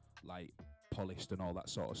like polished and all that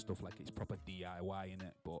sort of stuff. Like it's proper DIY in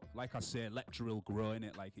it. But like I say, let drill grow in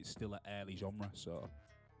it. Like it's still an early genre. So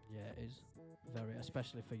Yeah, it is. Very,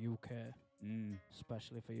 especially for UK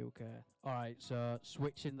especially for UK. All right, so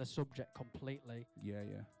switching the subject completely. Yeah.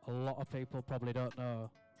 A lot of people probably don't know.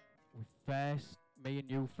 Me and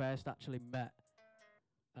you first actually met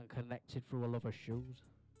and connected through a love of shoes.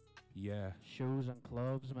 Yeah. Shoes and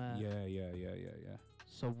clothes, man. Yeah.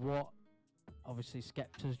 So what? Obviously,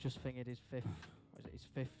 Skepta's just fingered his fifth. What is it? His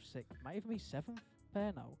fifth, sixth, might even be seventh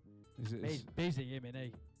pair now. Is it? He's busy, him,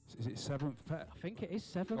 innit? Is it seventh pair? I think it is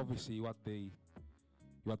seventh. Obviously, you had the,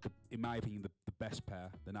 in my opinion, the best pair,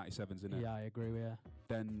 the 97s, innit? Yeah, I agree with you.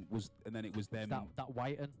 Then it was them. That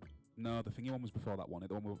white one. No, the thingy one was before that one.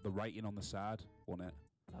 The one with the writing on the side, wasn't it?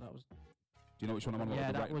 No, that was. Do you know which one I'm on about?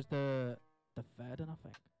 Yeah, that was the third one, I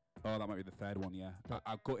think. Oh, that might be the third one. Yeah,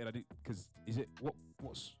 I got it. I didn't because is it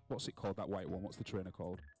what's it called? That white one. What's the trainer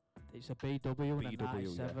called? It's a BW and a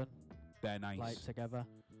 97. Yeah. They're nice. Like together.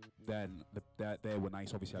 Then they were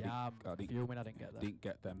nice. Obviously, I didn't get them. Didn't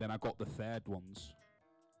get them. Then I got the third ones.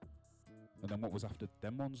 And then what was after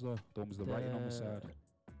them ones though? The ones with the writing on the side.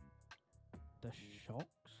 The Shocks.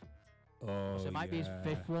 Oh, so it might be his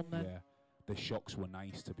fifth one then. Yeah, the Shocks were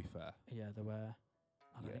nice to be fair. Yeah, they were.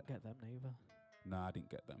 And I didn't get them neither. Nah, I didn't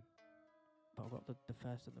get them. But I got the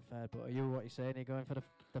first and the third. But what are you saying? Are you going for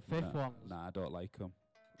the fifth ones? Nah, I don't like them.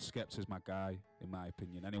 Skepta's my guy, in my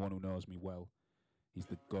opinion. Anyone who knows me well, he's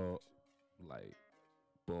the GOAT.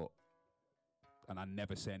 And I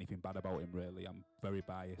never say anything bad about him, really. I'm very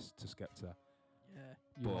biased to Skepta. Yeah,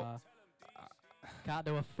 you are. Can't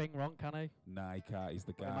do a thing wrong, can he? Nah, he can't. He's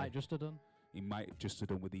the guy. He might just have done. He might just have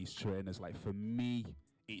done with these trainers. Like, for me,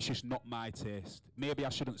 it's just not my taste. Maybe I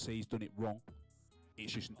shouldn't say he's done it wrong.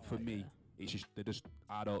 It's just, for me, it's just,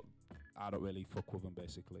 I don't really fuck with them,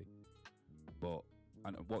 basically. But,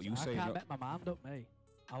 and what you say... I can't make my mind up, mate.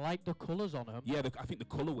 I like the colours on them. Yeah, I think the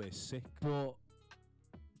colourway's sick. But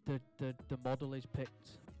the model he's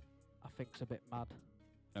picked, I think's a bit mad.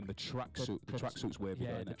 And the tracksuit's wavy.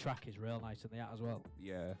 Yeah, the track is real nice in the hat as well.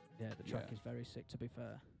 Yeah. Yeah, the track is very sick, to be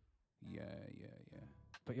fair. Yeah.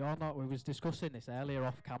 But you're not. We was discussing this earlier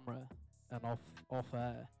off camera and off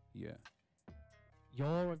air. Yeah.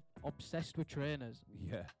 You're obsessed with trainers.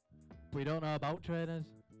 Yeah. But you don't know about trainers.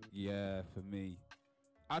 Yeah, for me,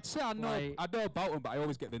 I'd say I know about them, but I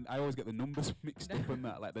always get the numbers mixed up and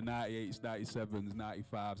that, like the 98s, 97s,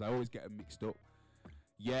 95s. I always get them mixed up.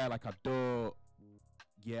 Yeah, like I don't.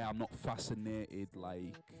 Yeah, I'm not fascinated.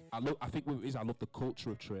 Like I think what it is, I love the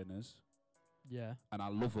culture of trainers. Yeah. And I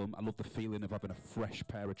love them. I love the feeling of having a fresh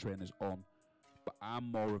pair of trainers on. But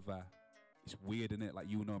I'm more of a. It's weird, isn't it? Like,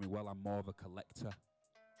 you know me well. I'm more of a collector.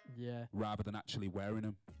 Yeah. Rather than actually wearing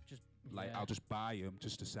them. I'll just buy them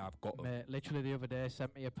just to say I've got them. Mate, literally the other day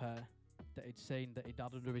sent me a pair that he'd seen that he'd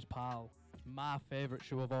had under his pal. My favourite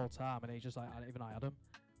shoe of all time, and he's just like, I had them.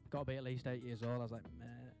 Got to be at least 8 years old. I was like, mate.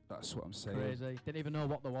 That's what I'm saying. Crazy. Didn't even know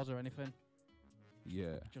what there was or anything.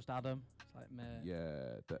 Yeah. Just had them. It's like, mate.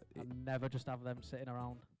 Yeah. I never just have them sitting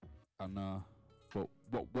around. I know.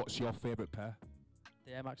 But what's your favourite pair?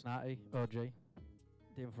 The Air Max 90 OG.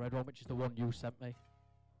 The infrared one, which is the one you sent me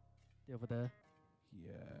the other day.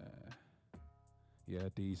 Yeah,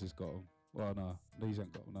 Deez has got them. Well, no, Deez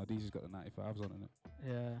ain't got them. No, Deez has got the 95s on,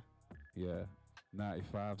 innit? Yeah,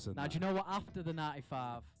 95s. And now, do you know what? After the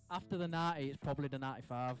 95, after the 90, it's probably the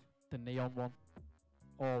 95, the neon one,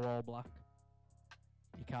 or all black.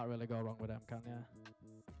 You can't really go wrong with them, can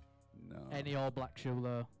you? No. Any all black shoe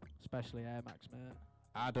though, especially Air Max, mate.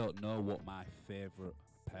 I don't know what my favourite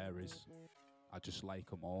pair is. I just like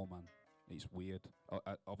them all, man. It's weird.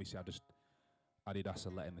 Obviously, Adidas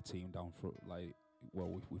are letting the team down for, like,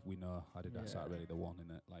 well, we know Adidas aren't really the one,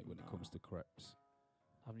 innit? Like, when it comes to crepes.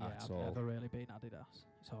 I've never really been Adidas.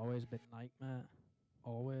 It's always been Nike, mate.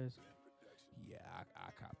 Always. Yeah,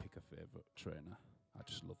 I can't pick a favourite trainer. I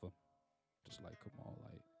just love them. Just like them all,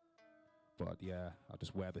 like. But yeah, I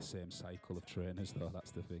just wear the same cycle of trainers, though.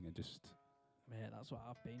 That's the thing, and just. Mate, that's what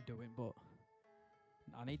I've been doing, but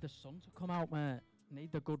I need the sun to come out, mate.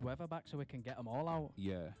 Need the good weather back so we can get them all out.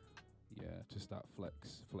 Yeah, just that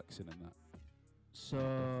flexing and that.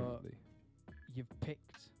 So, you've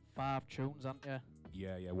picked 5 tunes, haven't you?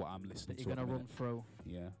 Yeah, what I'm listening to. That you're going to run through.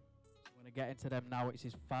 Yeah. So we're going to get into them now. It's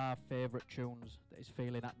his 5 favourite tunes that he's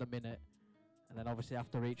feeling at the minute. And then obviously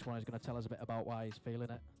after each one, he's going to tell us a bit about why he's feeling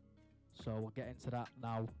it. So we'll get into that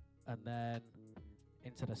now. And then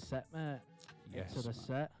into the set, mate. Yes, into the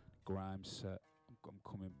set. Grimes set. I'm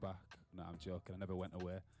coming back. No, I'm joking. I never went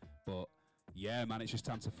away. But yeah, man, it's just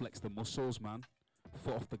time to flex the muscles, man.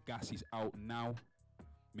 Foot off the gas is out now.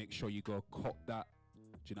 Make sure you go cop that. Do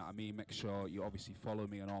you know what I mean? Make sure you obviously follow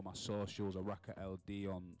me on all my socials. Araka LD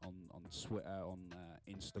on Twitter, on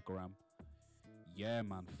Instagram. Yeah,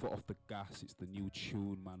 man, foot off the gas. It's the new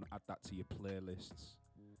tune, man. Add that to your playlists.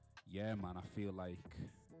 Yeah, man. I feel like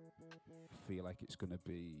it's gonna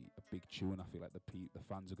be a big tune. I feel like the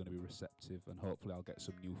fans are gonna be receptive, and hopefully I'll get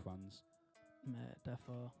some new fans. Mate,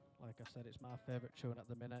 defo. Like I said, it's my favourite tune at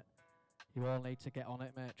the minute. You all need to get on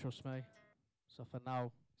it, mate. Trust me. So for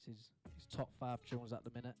now, this is his top 5 tunes at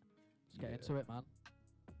the minute. Let's get into it, man.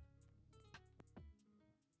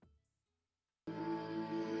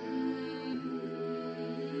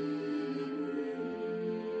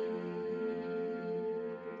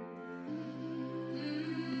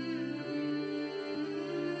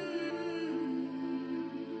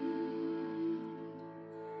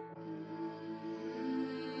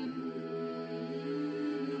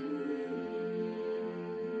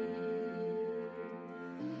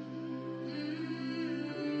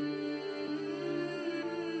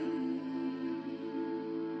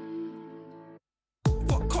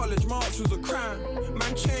 College march was a crime.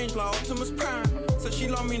 Man changed like Optimus Prime. Said she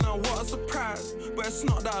love me now, what a surprise. But it's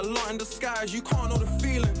not that a lot in disguise. You can't know the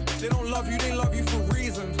feeling. They don't love you, they love you for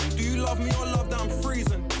reasons. Do you love me or love that I'm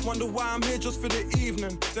freezing? Wonder why I'm here just for the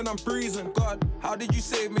evening. Then I'm breezing. God, how did you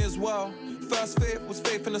save me as well? First faith was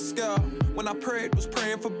faith in a scale. When I prayed, was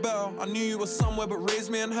praying for Bell. I knew you were somewhere but raised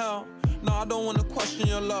me in hell. No, I don't wanna question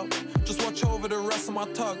your love. Just watch over the rest of my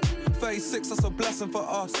tugs. 36, that's a blessing for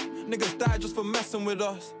us. Niggas died just for messing with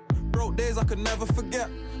us. Broke days I could never forget.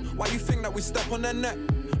 Why you think that we step on their neck?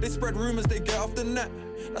 They spread rumors, they get off the net.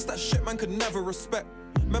 That's that shit man could never respect.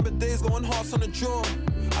 Remember days going hearts on the draw.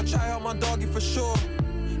 I try out my doggy for sure.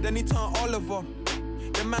 Then he turned Oliver.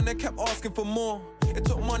 The man they kept asking for more. It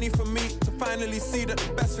took money for me to finally see that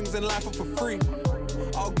the best things in life are for free.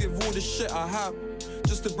 I'll give all the shit I have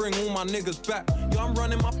just to bring all my niggas back. Yo, I'm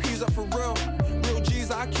running my P's up for real. Real G's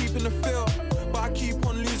that I keep in the field. But I keep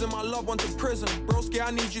on losing my loved one to prison. Broski,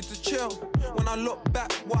 I need you to chill. When I look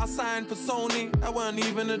back, what I signed for Sony, that wasn't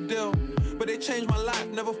even a deal. But they changed my life,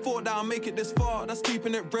 never thought that I'd make it this far, that's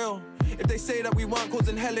keeping it real. If they say that we weren't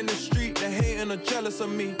causing hell in the street, they're hating or jealous of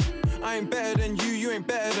me. I ain't better than you, you ain't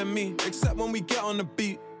better than me. Except when we get on the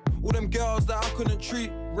beat. All them girls that I couldn't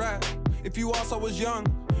treat right. If you ask, I was young.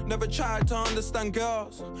 Never tried to understand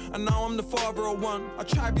girls, and now I'm the father of one. I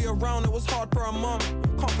tried to be around, it was hard for a mum.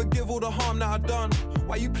 Can't forgive all the harm that I done.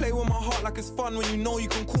 Why you play with my heart like it's fun when you know you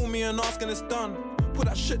can call me and ask and it's done? Put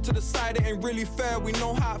that shit to the side, it ain't really fair. We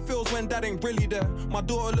know how it feels when dad ain't really there. My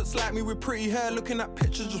daughter looks like me with pretty hair, looking at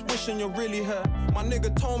pictures just wishing you're really here. My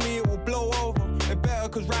nigga told me it will blow over. It better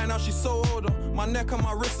cause right now she's so older. My neck and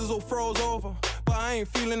my wrist is all froze over. But I ain't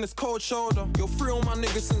feeling this cold shoulder. You're free on my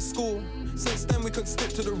niggas since school. Since then we couldn't stick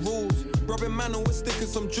to the rules. Robbing man and we're sticking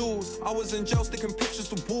some jewels. I was in jail sticking pictures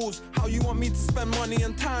to walls. How you want me to spend money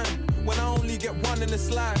and time when I only get one in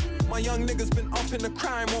this life? My young niggas been up in the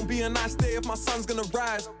crime. Won't be a nice day if my son's gonna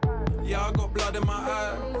rise. Yeah, I got blood in my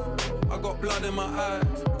eyes. I got blood in my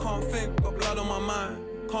eyes. Can't think, got blood on my mind.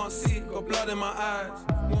 Can't see, got blood in my eyes.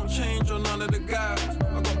 Won't change on none of the guys.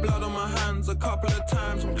 I got blood on my hands a couple of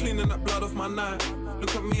times. I'm cleaning that blood off my knife.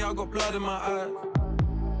 Look at me, I got blood in my eyes.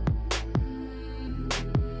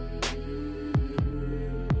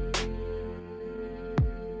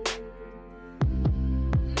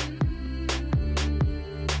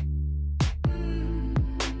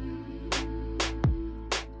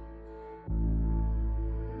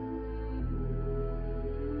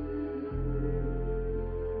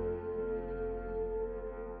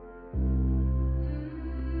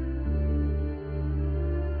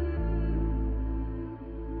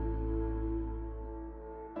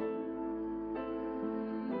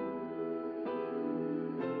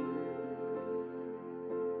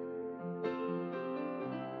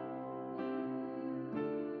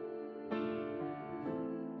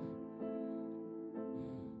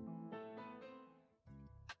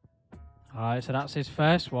 Alright, so that's his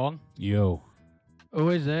first one. Yo. Who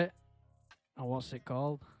is it? And what's it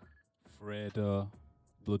called? Fredo,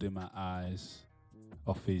 Blood in My Eyes,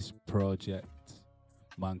 off his project,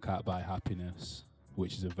 Man Can't Buy Happiness,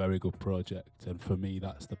 which is a very good project. And for me,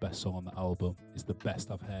 that's the best song on the album. It's the best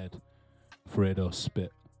I've heard Fredo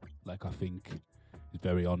spit. Like, I think he's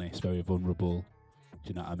very honest, very vulnerable. Do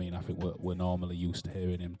you know what I mean? I think we're normally used to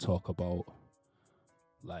hearing him talk about,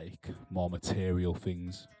 like, more material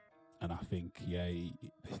things. And I think, yeah,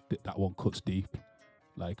 that one cuts deep.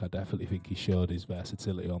 Like, I definitely think he showed his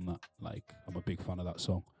versatility on that. Like, I'm a big fan of that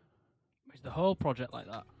song. Is the whole project like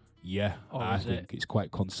that? Yeah, I think it's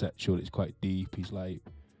quite conceptual. It's quite deep. He's like,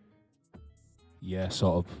 yeah,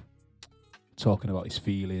 sort of talking about his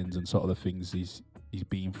feelings and sort of the things he's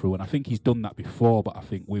been through. And I think he's done that before, but I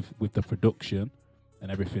think with the production and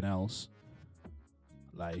everything else,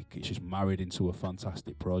 like it's just married into a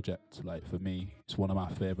fantastic project. Like for me, it's one of my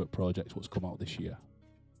favourite projects what's come out this year.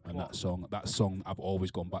 And What? that song I've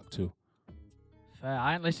always gone back to. Fair.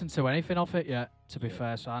 I ain't listened to anything of it yet, to be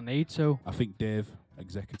fair, so I need to. I think Dave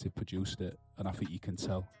executive produced it, and I think you can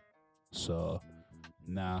tell. So,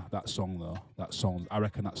 that song, I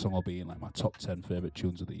reckon that song will be in like my top 10 favourite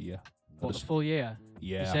tunes of the year. What, the full year?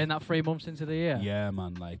 Yeah. You're saying that 3 months into the year? Yeah,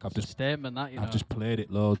 man. Like It's a statement, that, you know. I've just played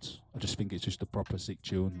it loads. I just think it's just a proper sick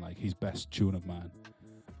tune, like his best tune of mine.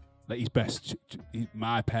 Like his best,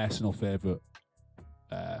 my personal favourite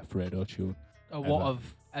Fredo tune. What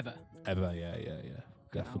of ever? Ever, yeah,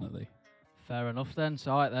 definitely. Fair enough then.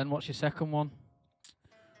 So, alright then, what's your second one?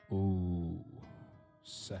 Ooh,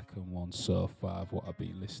 second one so far of what I've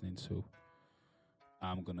been listening to.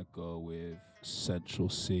 I'm gonna go with Central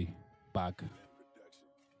C, Bag.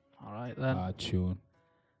 Alright then. Hard tune.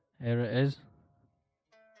 Here it is.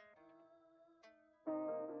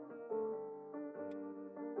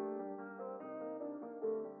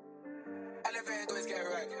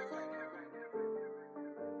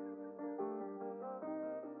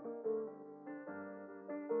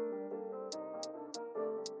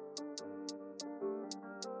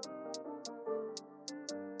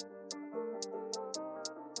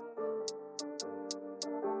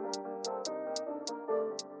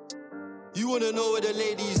 You wanna know where the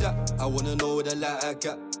ladies at? I wanna know where the lag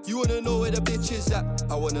at. You wanna know where the bitches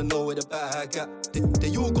at? I wanna know where the bag at.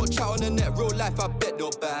 They all got chat on the net, real life, I bet they'll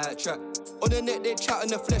backtrack. On the net, they chat, on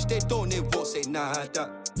the flesh, they don't, they won't say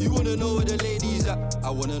nada. You wanna know where the ladies at? I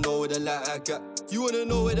wanna know where the lag at. You wanna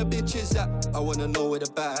know where the bitches at? I wanna know where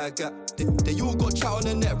the bag at. They all got chat on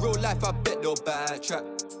the net, real life, I bet they'll backtrack.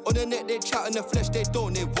 On the net, they chat, on the flesh, they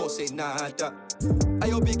don't, they won't say nada. At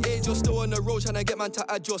your big age, you're still on the road, tryna get man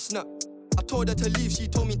to add your snap. I told her to leave, she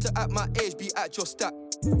told me to act my age, be at your stack.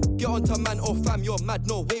 Get onto man or fam, you're mad,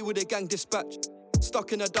 no way with the gang dispatch.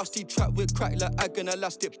 Stuck in a dusty trap with crack like ag and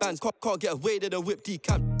elastic bands. Can't get away to the whip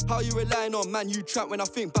decamp. How you relying on man, you tramp. When I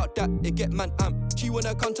think about that, it get man amp. She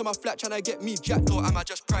wanna come to my flat tryna get me jacked, or am I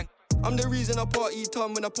just prank? I'm the reason a party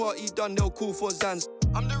done, when a party done, they'll call for Zans.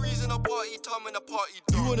 I'm the reason a party done, when a party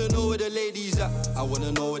done. You wanna know where the ladies at? I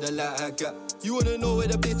wanna know where the lag at. You wanna know where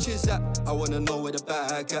the bitches at? I wanna know where the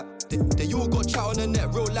bag at. They all got chat on the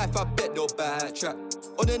net, real life, I bet they'll backtrack.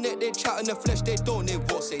 On the net, they chat, on the flesh, they don't, they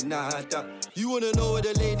won't say nada. You wanna know where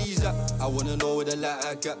the ladies at? I wanna know where the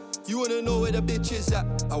lag at. You wanna know where the bitches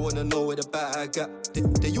at? I wanna know where the bag at.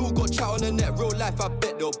 They all got chat on the net, real life, I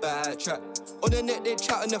bet they'll backtrack. On the net, they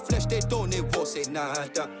chat, on the flesh, they don't, they won't say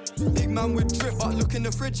nada. Big man with drip, but look in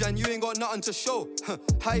the fridge and you ain't got nothing to show.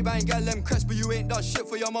 High bang gal them crest, but you ain't done shit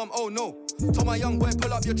for your mum, oh no. Told my young boy,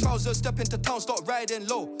 pull up your trousers, step into town, start riding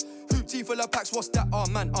low. Hoop tea full of packs, what's that? Oh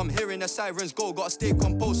man, I'm hearing the sirens go. Gotta stay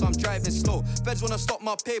composed, so I'm driving slow. Feds wanna stop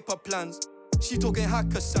my paper plans. She talking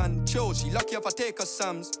Hakkasan, chill, she lucky if I take her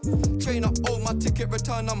Sams. Train up, oh, my ticket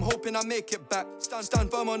return, I'm hoping I make it back.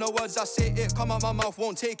 Stand firm on the words I say, it come out my mouth,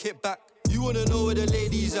 won't take it back. You wanna know where the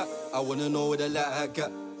ladies at? I wanna know where the lag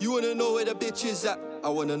at. You wanna know where the bitches at? I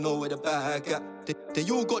wanna know where the bag at. They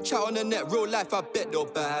all got chat on the net, real life, I bet they'll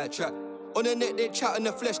backtrack. On the net, they chat, on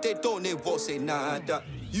the flesh, they don't, they won't say nada.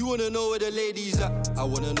 You wanna know where the ladies at? I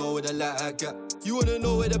wanna know where the lag at. You wanna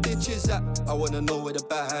know where the bitches at? I wanna know where the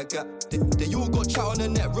bag at. They all got chat on the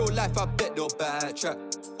net, real life, I bet they'll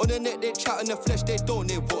backtrack. On the net, they chat, on the flesh, they don't,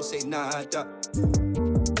 they won't say nada.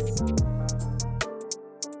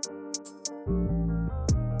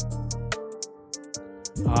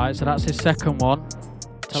 Alright, so that's his second one.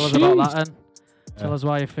 Tell us about that then. Tell us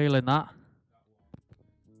why you're feeling that.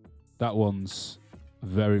 That one's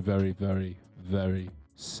very, very, very, very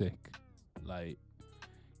sick. Like,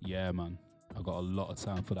 yeah, man. I got a lot of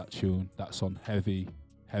time for that tune. That's on heavy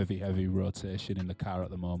rotation in the car at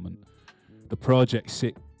the moment. The project's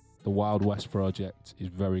sick. The Wild West project is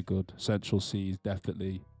very good. Central C is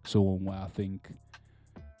definitely someone where I think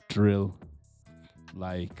drill,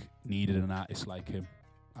 like, needed an artist like him.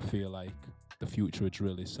 I feel like the future of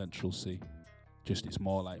drill is Central C. Just it's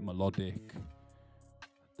more like melodic.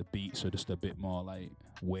 The beats are just a bit more like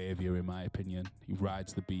wavier in my opinion. He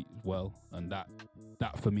rides the beat well, and that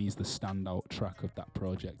for me is the standout track of that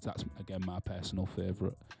project. That's again my personal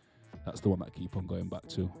favourite. That's the one that I keep on going back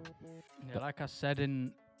to. Yeah, like I said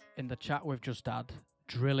in the chat we've just had,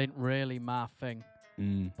 drill ain't really my thing.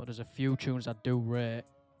 But there's a few tunes I do rate.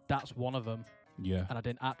 That's one of them. Yeah. And I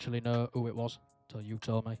didn't actually know who it was till you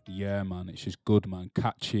told me. Yeah, man, it's just good, man.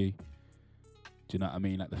 Catchy. Do you know what I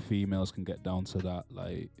mean? Like the females can get down to that.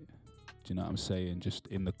 Like, do you know what I'm saying? Just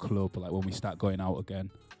in the club, like when we start going out again,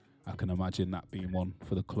 I can imagine that being one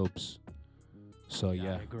for the clubs. So I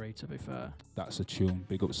yeah, agree, to be fair. that's a tune.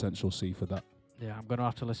 Big up Central C for that. Yeah, I'm going to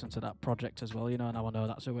have to listen to that project as well, you know, now I know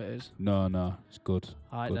that's who it is. No, it's good.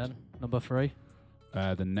 Alright Good. then, number 3.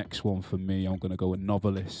 The next one for me, I'm gonna go with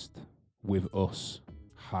Novelist with Us.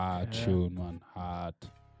 Hard Yeah. tune, man. Hard.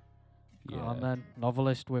 Go Yeah. on then,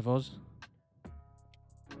 Novelist with Us.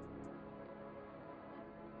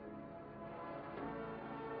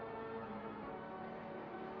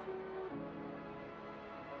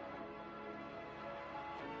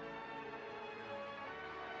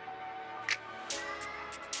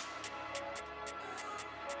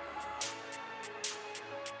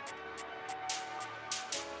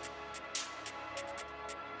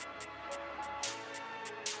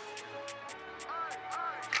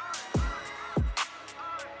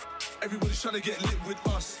 Everybody's trying to get lit with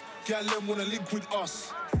us. Gal them wanna link with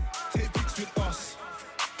us. Take pics with us.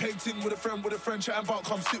 Painting with a friend, chatting about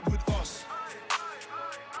come sit with us.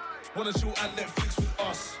 Wanna chill and Netflix with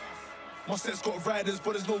us. My set's got riders,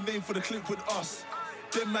 but there's no name for the clip with us.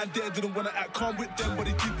 Them man there didn't wanna act calm with them, but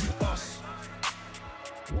they did with us.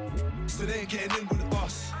 So they ain't getting in with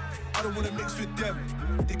us. I don't wanna mix with them.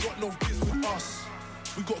 They got no biz with us.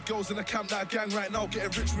 We got girls in the camp that gang right now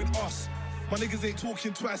getting rich with us. My niggas ain't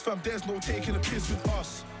talking twice, fam, there's no taking a piss with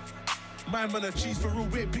us. My man a cheese for real,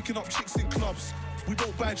 we ain't picking up chicks in clubs. We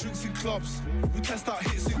don't buy drinks in clubs, we test out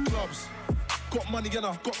hits in clubs. Got money and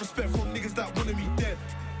I got respect from niggas that wanna me dead.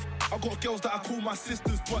 I got girls that I call my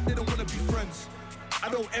sisters, but they don't wanna be friends. I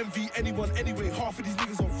don't envy anyone anyway, half of these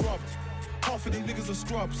niggas are robbed. Half of these niggas are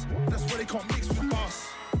scrubs, that's why they can't mix with us.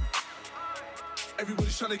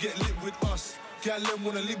 Everybody's trying to get lit with us. Gal them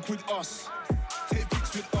wanna link with us. Take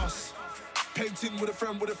pics with us. Painting with a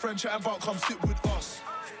friend, chatting about come sit with us.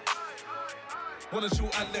 Wanna chill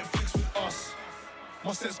and Netflix with us.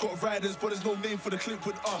 My set's got riders, but there's no name for the clip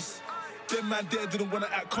with us. Them man there didn't wanna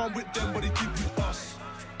act calm with them, but they did with us.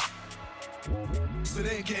 So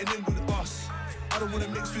they ain't getting in with us. I don't wanna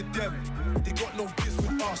mix with them. They got no biz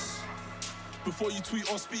with us. Before you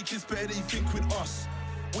tweet or speak, it's better that you think with us.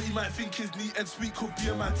 What you might think is neat and sweet could be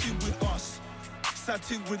a man thing with us. Sad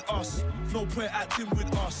thing with us, no point acting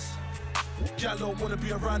with us. Gal don't wanna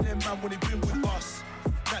be around them man when they been with us.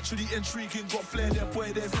 Naturally intriguing, got flair there,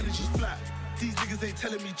 boy, there's energy's flat. These niggas ain't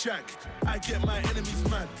telling me jack, I get my enemies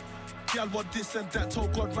mad. Gal want this and that,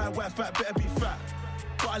 told God my wife back better be fat.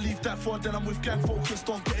 But I leave that for then I'm with gang focused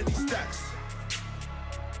on getting these stacks.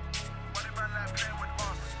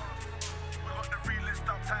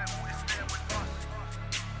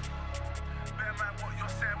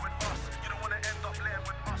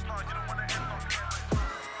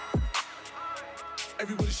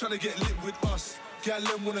 Everybody's trying to get lit with us. Gal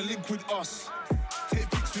them wanna link with us. Take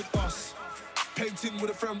pics with us. Painting with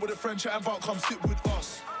a friend, chatting about come sit with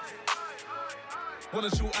us. Wanna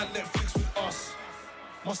chill and Netflix with us.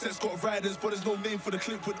 My set's got riders, but there's no name for the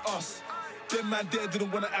clip with us. Them man there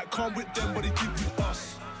didn't wanna act calm with them, but they did with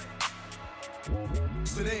us.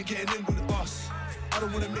 So they ain't getting in with us. I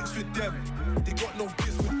don't wanna mix with them. They got no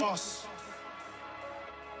biz with us.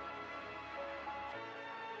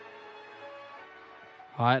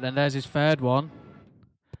 Alright, then there's his third one.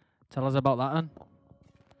 Tell us about that, then.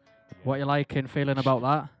 What you liking, feeling about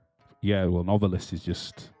that? Yeah, well, Novelist is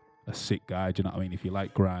just a sick guy. Do you know what I mean? If you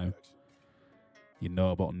like grime, you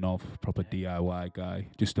know about Nov, proper DIY guy.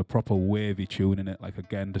 Just a proper wavy tune in it. Like,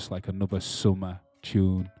 again, just like another summer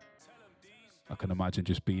tune. I can imagine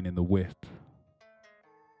just being in the whip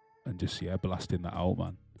and just, yeah, blasting that out,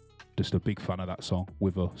 man. Just a big fan of that song,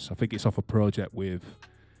 With Us. I think it's off a project with,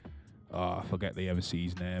 I forget the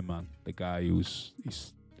MC's name, man. The guy he's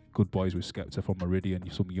Good Boys with Skepta from Meridian,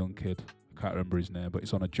 some young kid. I can't remember his name, but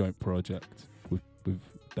it's on a joint project with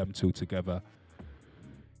them two together.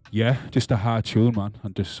 Yeah, just a hard tune, man,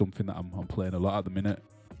 and just something that I'm playing a lot at the minute.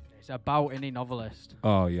 It's about any Novelist.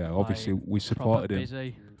 Oh yeah, obviously Like, we supported him.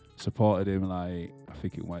 Busy. Supported him like I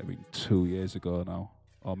think it might have been 2 years ago now,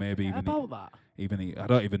 or maybe even About that. I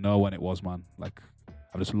don't even know when it was, man. Like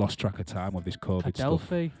I've just lost track of time with this COVID stuff.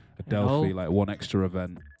 Adelphi. Adelphi, like one extra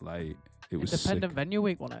event, like it was Independent sick. Venue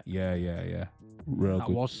Week, wasn't it? Yeah. Real That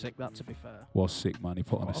good. was sick, that, to be fair. Was sick, man. He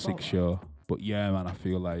put on a Forgot sick about that. show. But yeah, man, I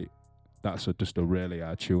feel like that's just a really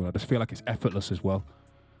hard tune. I just feel like it's effortless as well.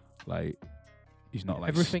 Like he's not like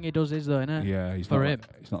Everything he does is, though, innit? Yeah, he's For not him.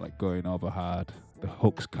 Like, he's not like going over hard. The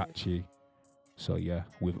hook's catchy. So yeah,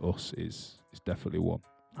 With Us is definitely one.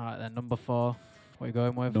 Alright, then, number 4. What are you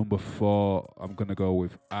going with? Number 4, I'm gonna go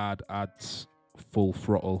with Ads Full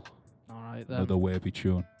Throttle. Alright, then. Another wavy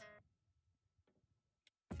tune.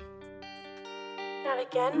 Not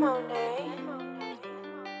again, Monet.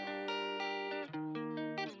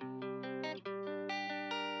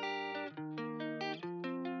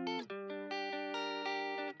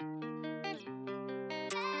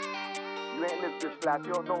 You ain't lived this life,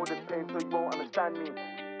 you don't know this pain, so you won't understand me.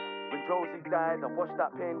 When Josie died, I washed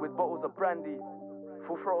that pain with bottles of brandy.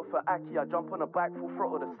 Full throttle for Aki, I jump on a bike, full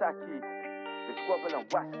throttle to Saki. They squabble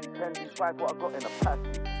and wassy, 10 what I got in a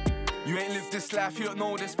passy. You ain't lived this life, you don't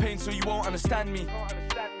know this pain, so you won't understand me.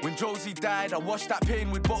 When Josie died, I washed that pain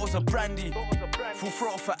with bottles of brandy. Full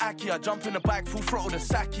throttle for Aki, I jump in the bike, full throttle to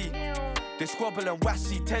Saki. They squabble and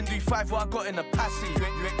wassy, 10 what I got in a passy.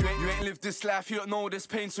 You ain't lived this life, you don't know this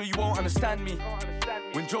pain, so you won't understand me.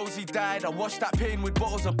 When Josie died, I washed that pain with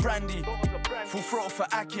bottles of brandy. Full throttle for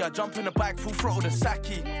Aki, I jump in the bike, full throttle to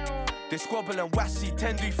Saki. They squabble and wassy,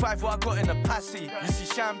 10 what I got in a passy. You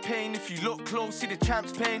see champagne, if you look close, see the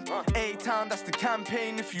champ's pain. A-Town, that's the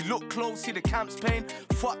campaign, if you look close, see the camp's pain.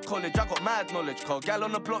 Fuck college, I got mad knowledge, cause gal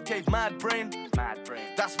on the block gave mad brain.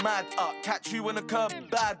 That's mad up, catch you in the curb,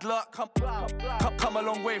 bad luck. Come a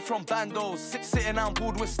long way from bandos, sitting on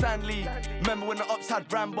board with Stanley. Remember when the ops had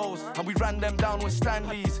Rambos, and we ran them down with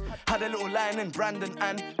Stanleys. Had a little line in Brandon,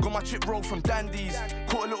 and got my chip roll from Dandies.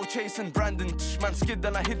 Caught a little chase in Brandon, man skid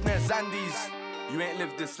and I hid near Zandies. You ain't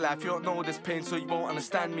lived this life, you don't know this pain, so you won't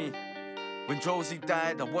understand me. When Josie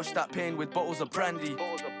died, I washed that pain with bottles of brandy.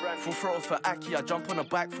 Full throttle for Aki, I jump on a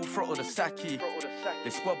bike, full throttle to Saki. They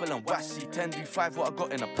squabble and wassy, 10 what I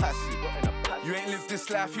got in a passy. You ain't lived this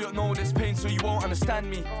life, you don't know this pain, so you won't understand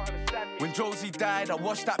me. When Josie died, I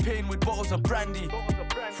washed that pain with bottles of brandy.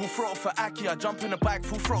 Full throttle for Aki, I jump in a bike,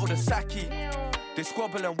 full throttle to Saki. They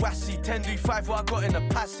squabble and wassy, 10 what I got in a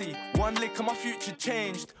passy. One lick and my future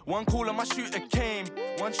changed. One call and my shooter came.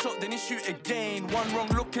 One shot, then he shoot again. One wrong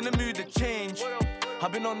look and the mood had changed.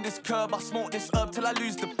 I've been on this curb, I smoke this herb till I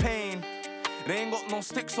lose the pain. They ain't got no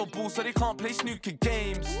sticks or balls, so they can't play snooker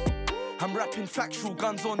games. I'm rapping factual,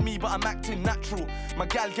 guns on me, but I'm acting natural. My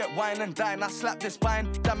gal get wine and dine, I slap this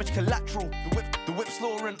spine, damage collateral. The whip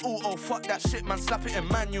slower and auto, fuck that shit, man, slap it in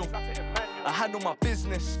manual. I handle my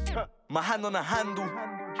business, my hand on a handle.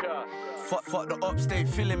 Fuck the ops, they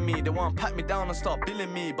feeling me. They want to pat me down and start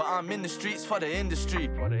billing me, but I'm in the streets for the industry.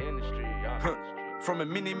 From a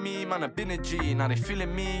mini-me, man, I've been a G. Now they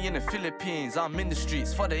feeling me in the Philippines. I'm in the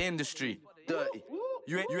streets for the industry. Dirty.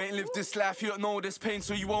 You ain't lived this life, you don't know this pain,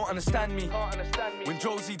 so you won't understand me. When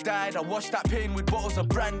Josie died, I washed that pain with bottles of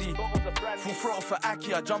brandy. Full throttle for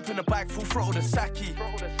Aki, I jump in the bike, full throttle to Saki.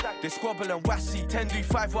 They squabble and wassy, 10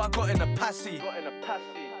 what I got in a passy.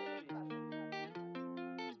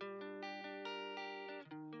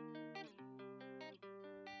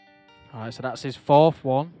 Alright, so that's his fourth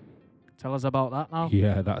one. Tell us about that now.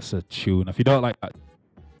 Yeah, that's a tune. If you don't like that,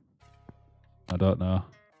 I don't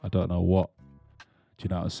know what. Do you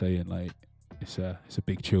know what I'm saying? Like, it's a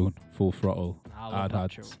big tune, Full Throttle. Hard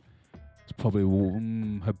Hads. It's probably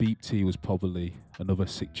Habibti was probably another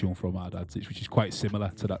sick tune from Hard Hads, which is quite similar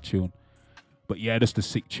to that tune. But yeah, just a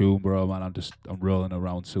sick tune, bro, man. I'm rolling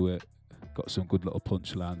around to it. Got some good little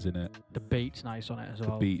punchlines in it. The beat's nice on it as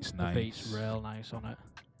well. The beat's nice. The beat's real nice on it.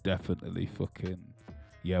 Definitely fucking,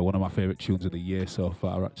 yeah, one of my favourite tunes of the year so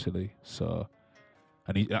far, actually. So,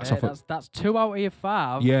 and that's 2 out of your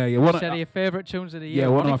 5. Yeah. One of your favourite tunes of the year. Yeah,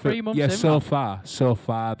 one of my 3 months. Yeah, in, so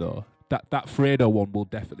far though. That Fredo one will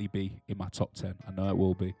definitely be in my top 10. I know it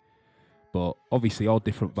will be. But obviously, all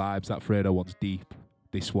different vibes. That Fredo one's deep.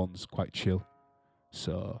 This one's quite chill.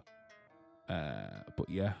 So, but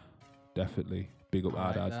yeah, definitely big up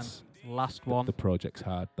Hard Hads. Last one. The project's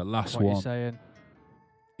hard. The last one. What are you saying?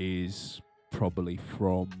 Is probably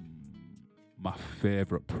from my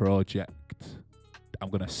favourite project. I'm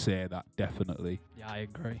going to say that definitely. Yeah, I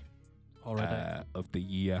agree. Already. Of the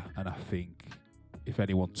year. And I think if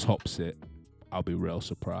anyone tops it, I'll be real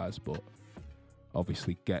surprised. But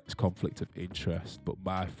obviously gets Conflict of Interest. But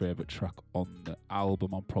my favourite track on the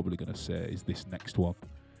album, I'm probably going to say, is this next one.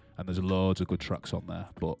 And there's loads of good tracks on there.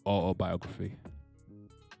 But Autobiography.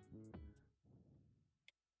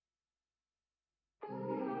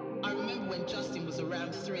 I remember when Justin was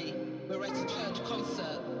around 3, we were at a church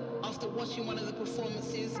concert. After watching one of the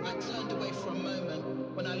performances, I turned away for a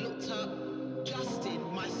moment. When I looked up, Justin,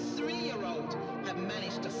 my 3-year-old, had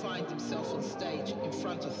managed to find himself on stage in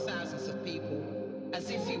front of thousands of people,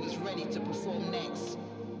 as if he was ready to perform next.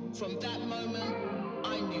 From that moment,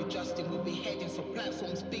 I knew Justin would be heading for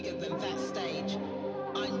platforms bigger than that stage.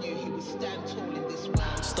 I knew he would stand tall in this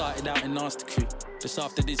world. Started out in Nasty Crew, just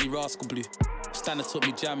after Dizzy Rascal Blue. Stanner taught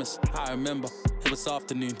me jammers, I remember, it was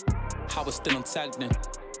afternoon. I was still on tag then,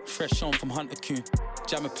 fresh on from Hunter Coon.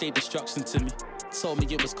 Jammer played Destruction to me, told me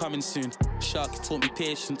it was coming soon. Sharky taught me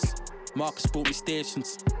patience, Marcus brought me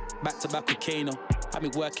stations. Back to back with Kano, had me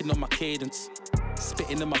working on my cadence.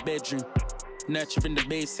 Spitting in my bedroom, nurturing the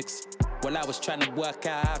basics. While I was trying to work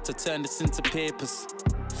out how to turn this into papers.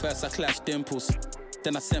 First I clashed dimples,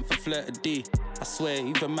 then I sent for Flirta D. I swear,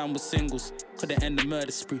 even man with singles couldn't end the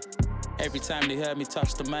murder spree. Every time they heard me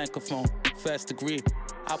touch the microphone, first degree,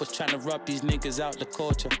 I was trying to rub these niggas out the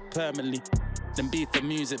culture permanently. Then beef and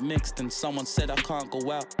music mixed and someone said I can't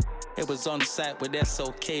go out. It was on site with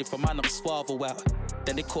SOK from man up Swavel out.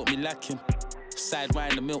 Then they caught me lacking, side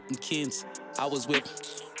round the Milton Keynes. I was with,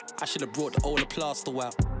 I should have brought the older plaster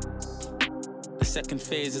out. The second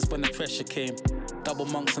phase is when the pressure came. Double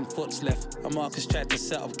monks and foots left, and Marcus tried to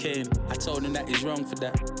set up Kane. I told him that he's wrong for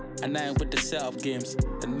that, and I ain't with the setup games.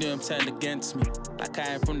 The knew him turned against me, like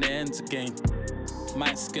I ain't from the ends again.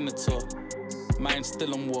 Mine Skinner tour, mine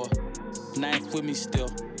still on war. Ninth with me still,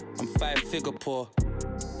 I'm 5-figure poor.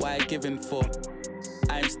 Why I giving for?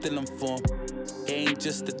 I'm still on form. It ain't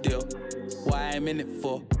just a deal, why I'm in it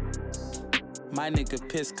for? My nigga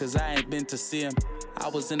pissed cause I ain't been to see him. I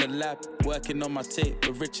was in the lab, working on my tape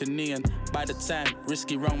with Richard Neon. By the time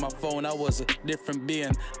Risky rung my phone, I was a different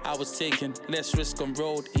being. I was taking less risk on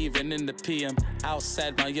road, even in the PM.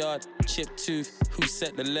 Outside my yard, chipped tooth, who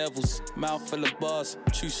set the levels? Mouth full of bars,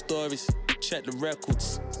 true stories, check the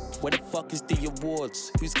records. Where the fuck is the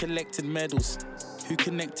awards? Who's collected medals? Who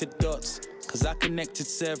connected dots? Cause I connected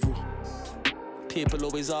several. People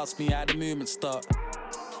always ask me how the movement start.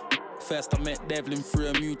 First I met Devlin through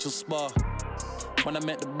a mutual spar. When I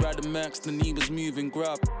met the brother Mercs, then he was moving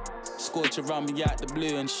grub. Scorch around me out the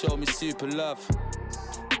blue and showed me super love.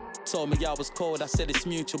 Told me I was cold, I said it's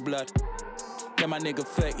mutual blood. Then my nigga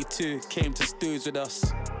 32 came to stews with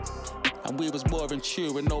us. And we was boring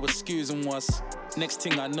true with no excusing was. Next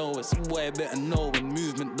thing I know, it's way better know when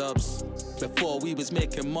movement dubs. Before we was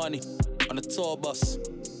making money on a tour bus.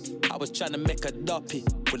 I was trying to make a duppy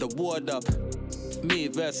with a ward up. Me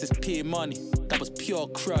versus P Money, that was pure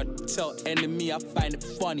crud. Tell enemy I find it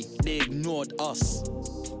funny, they ignored us.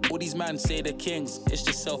 All these man say they're kings, it's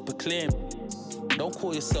just self-proclaimed. Don't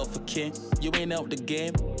call yourself a king, you ain't out the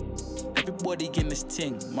game. Everybody in this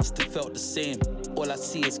thing must have felt the same. All I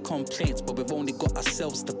see is complaints, but we've only got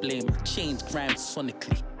ourselves to blame. Changed rhymes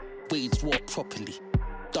sonically, waged war properly.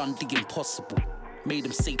 Done the impossible, made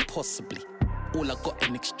them say possibly. All I got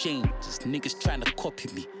in exchange is niggas trying to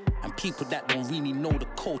copy me. And people that don't really know the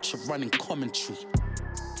culture running commentary.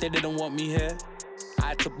 They didn't want me here, I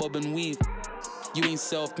had to bob and weave. You ain't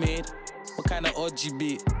self-made, what kind of odds you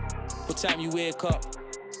beat? What time you wake up?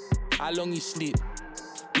 How long you sleep?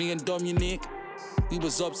 Me and Dominique, we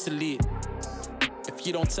was obsolete. If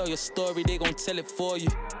you don't tell your story, they gon' tell it for you.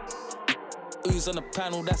 Who's on the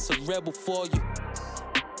panel, that's a rebel for you.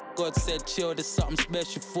 God said chill, there's something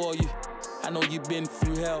special for you. I know you've been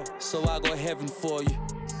through hell, so I got heaven for you.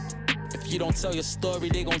 If you don't tell your story,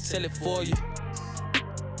 they gon' tell it for you.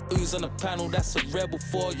 Who's on the panel, that's a rebel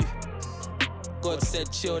for you. God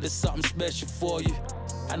said chill, there's something special for you.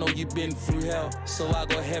 I know you've been through hell, so I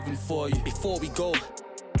got heaven for you. Before we go,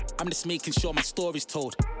 I'm just making sure my story's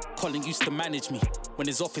told. Colin used to manage me when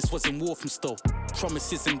his office was in Walthamstow.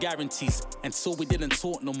 Promises and guarantees, and so we didn't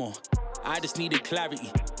talk no more. I just needed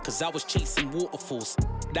clarity, cause I was chasing waterfalls.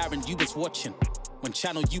 Darren, you was watching when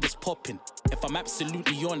channel you was popping. If I'm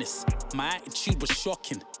absolutely honest, my attitude was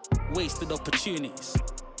shocking. Wasted opportunities,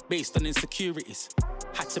 based on insecurities.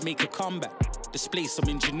 Had to make a comeback, display some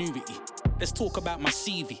ingenuity. Let's talk about my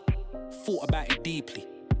CV, thought about it deeply.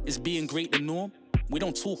 Is being great the norm? We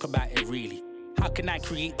don't talk about it really. How can I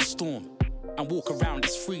create a storm and walk around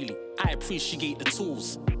as freely? I appreciate the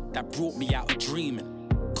tools that brought me out of dreaming.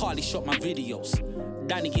 Carly shot my videos,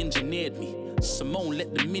 Danny engineered me. Simone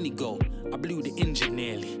let the mini go, I blew the engine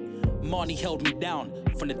nearly. Marnie held me down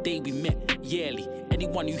from the day we met yearly.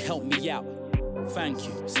 Anyone who helped me out, thank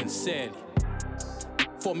you, sincerely.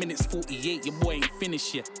 4 minutes 48, your boy ain't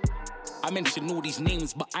finished yet. I mention all these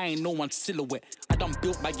names, but I ain't no one silhouette. I done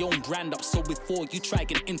built my own brand up, so before you try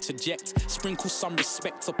and interject, sprinkle some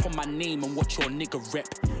respect upon my name and what your nigga rep.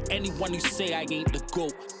 Anyone who say I ain't the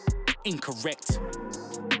GOAT, incorrect.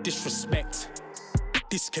 Disrespect,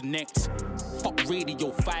 disconnect. Fuck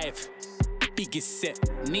Radio 5, biggest set.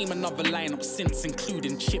 Name another lineup since,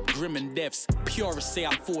 including Chip, Grim and Devs. Purists say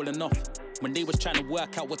I've fallen off. When they was trying to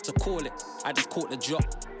work out what to call it, I just caught the drop.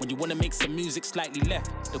 When you wanna make some music slightly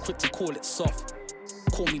left, they're quick to call it soft.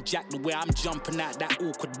 Call me Jack the way I'm jumping out that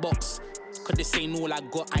awkward box. Cause this ain't all I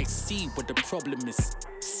got, I see what the problem is.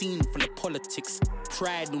 Scene full of politics,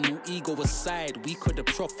 pride and no ego aside, we could have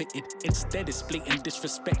profited. Instead it's blatant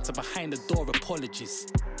disrespect to behind the door apologies.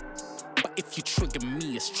 But if you trigger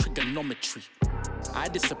me, it's trigonometry. I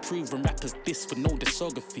disapprove when rappers diss with no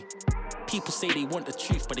discography. People say they want the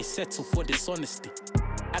truth, but they settle for dishonesty.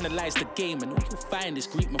 Analyze the game and all you'll find is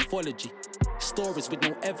Greek mythology. Stories with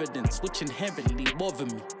no evidence, which inherently bother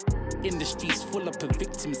me. Industry's full up of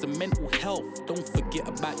victims of mental health. Don't forget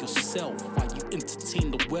about yourself while you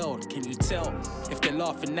entertain the world. Can you tell if they're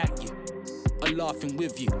laughing at you or laughing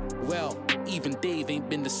with you? Well, even Dave ain't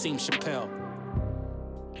been the same Chappelle.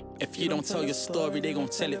 If you don't tell your story, they gon'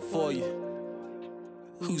 tell it for you.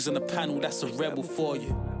 Who's on the panel, that's a rebel for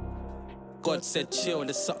you. God said chill,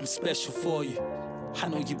 there's something special for you. I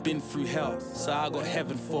know you've been through hell, so I got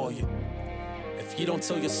heaven for you. If you don't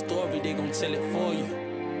tell your story, they gon' tell it for you.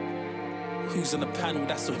 Who's on the panel,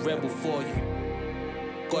 that's a rebel for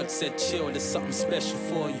you. God said chill, there's something special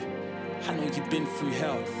for you. I know you've been through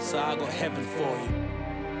hell, so I got heaven for you.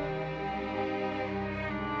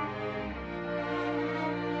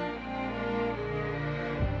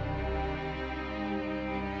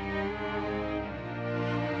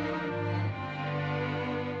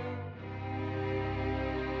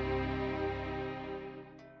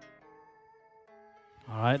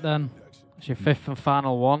 Alright then, it's your fifth and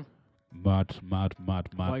final one. Mad.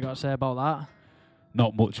 What you got to say about that?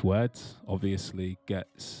 Not much words. Obviously,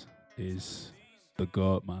 Ghetts is the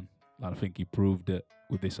GOAT, man. And I think he proved it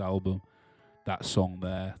with this album. That song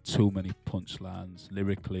there, too many punchlines,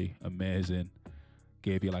 lyrically amazing.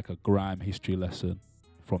 Gave you like a grime history lesson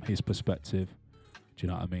from his perspective. Do you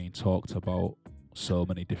know what I mean? Talked about so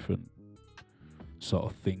many different sort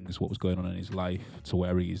of things, what was going on in his life to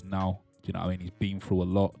where he is now. Do you know what I mean? He's been through a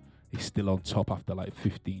lot. He's still on top after like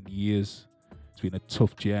 15 years. It's been a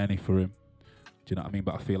tough journey for him. Do you know what I mean?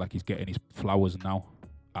 But I feel like he's getting his flowers now.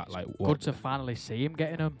 At like what? Good to finally see him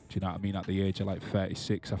getting them. Do you know what I mean? At the age of like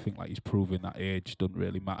 36, I think like he's proving that age doesn't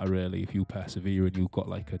really matter really. If you persevere and you've got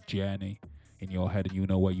like a journey in your head and you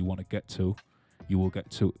know where you want to get to, you will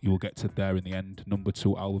get to there in the end. Number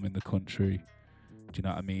 2 album in the country. Do you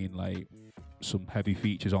know what I mean? Like some heavy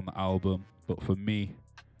features on the album. But for me,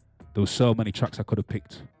 there was so many tracks I could have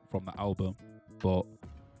picked from the album, but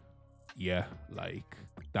yeah, like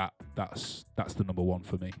that's the number 1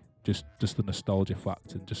 for me. Just the nostalgia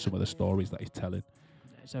fact and just some of the stories that he's telling.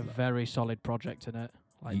 It's a very solid project, isn't it?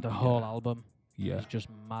 Like the whole album. Yeah. It's just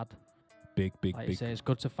mad. Big. Like you say, it's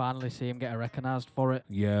good to finally see him get recognised for it.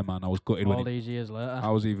 Yeah, man, I was gutted all these years later. I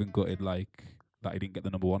was even gutted like that he didn't get the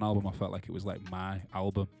number 1 album. I felt like it was like my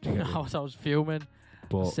album. I was fuming.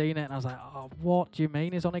 But seen it and I was like, oh, what do you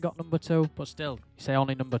mean he's only got number 2? But still, you say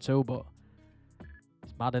only number 2, but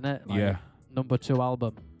it's mad, innit? Like, yeah. Number 2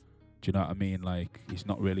 album. Do you know what I mean? Like, he's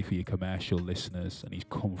not really for your commercial listeners, and he's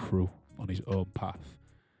come through on his own path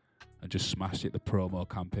and just smashed it. The promo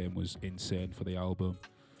campaign was insane for the album.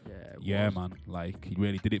 Yeah, man. Like, he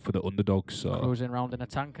really did it for the underdogs. So cruising around in a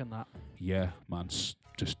tank and that. Yeah, man.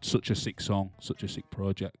 Just such a sick song, such a sick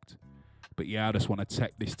project. But yeah, I just want to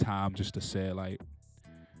take this time just to say, like,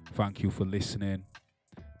 thank you for listening.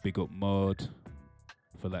 Big up Mode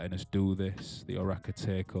for letting us do this. The Oraka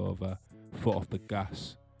Takeover. Foot Off the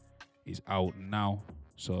Gas is out now.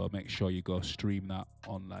 So make sure you go stream that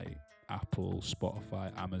on like Apple,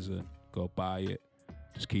 Spotify, Amazon. Go buy it.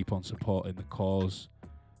 Just keep on supporting the cause.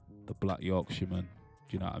 The Black Yorkshireman.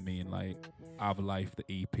 Do you know what I mean? Like, Have Life,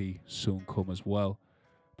 the EP, soon come as well.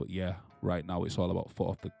 But yeah, right now it's all about Foot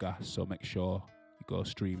Off the Gas. So make sure you go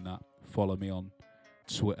stream that. Follow me on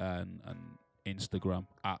Twitter and Instagram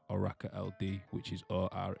at OrakaLD, which is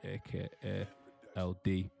ORAKALD.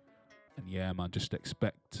 And yeah, man, just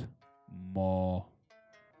expect more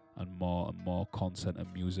and more content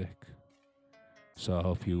and music. So I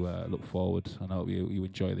hope you look forward, and I hope you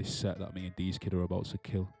enjoy this set that me and D's Kid are about to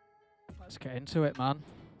kill. Let's get into it, man.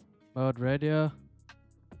 Mode Radio.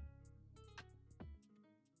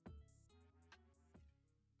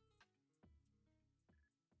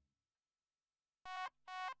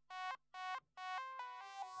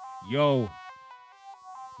 Yo,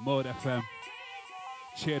 Mode FM,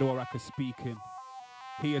 Chedo Oraka speaking.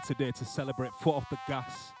 Here today to celebrate Foot Off the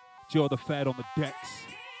Gas. Joe the Third on the decks.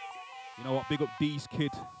 You know what? Big up D's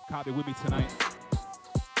Kid. Can't be with me tonight.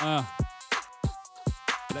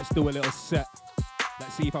 Let's do a little set.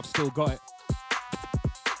 Let's see if I've still got it.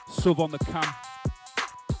 Sub on the cam.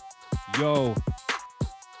 Yo.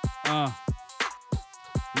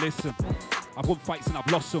 Listen. I've won fights and I've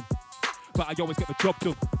lost some, but I always get the job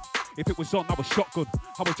done. If it was on, I was shotgun.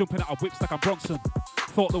 I was jumping out of whips like I'm Bronson.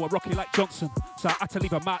 Thought they were rocky like Johnson, so I had to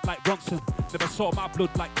leave a mark like Bronson. Never saw my blood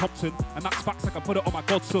like Compton, and that's facts, I can put it on my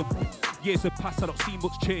godson. Years have passed, I don't see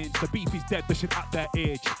much change. The beef is dead, they should at their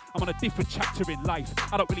age. I'm on a different chapter in life.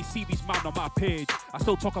 I don't really see these man on my page. I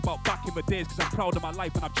still talk about back in the days because I'm proud of my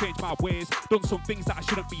life and I've changed my ways. Done some things that I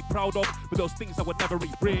shouldn't be proud of, but those things I would never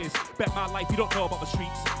erase. Bet my life you don't know about the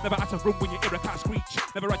streets. Never had to run when your ear can't screech.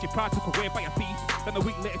 Never had your pride took away by a thief. Then a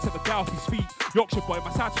week later took the guy off his feet. Yorkshire boy,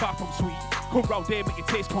 my side's far from sweet. Come round here, make your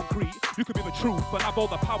taste concrete. You could be the truth, but have all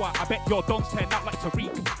the power. I bet your dons turn out like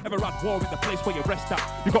Tariq. Never had war in the place where you rest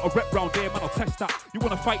at. You got a rep round here, man, I'll test that. You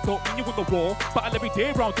wanna fight, don't mean you win the war. Battle every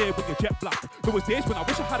day round here with your jet black. There was days when I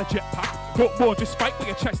wish I had a jetpack. Don't more, just fight with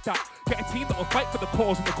your chest at. Get a team that'll fight for the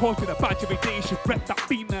cause, and the cause be the badge every day. You should rep that.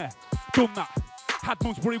 Been there, done that. Had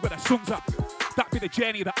mums worry where their son's at. That be the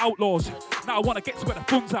journey of the outlaws. Now I wanna get to where the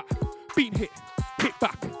fun's at. Been hit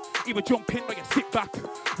back. Either jump in or you sit back.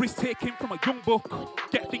 Risk taking from a young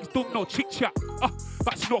buck. Get things done, no chit chat.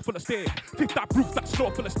 That's not full of state. Fifth that roof, that's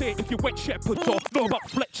not full of state. If you went Shepherd's or know about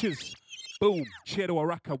Fletcher's. Boom, Shadow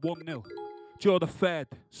Araka 1-0. Joe the Third,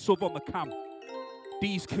 sub on the cam.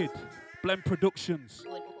 D's Kid, Blend Productions.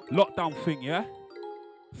 Lockdown thing, yeah?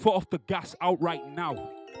 Foot off the gas out right now.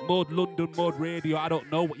 Mode London, Mode Radio, I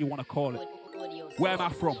don't know what you want to call it. Where am I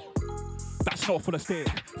from? That's not full of state.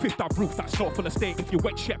 Fifth Ave roof, that's not full of state. If you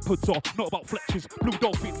went Shepherd's or know about Fletcher's. Blue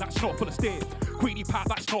Dolphin, that's not full of state. Queenie Park,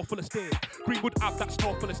 that's not full of state. Greenwood Ave, that's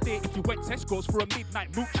not full of state. If you went Tesco's for a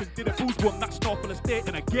midnight mooch and did a booze one, that's not full of state.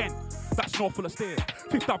 And again, that's not full of state.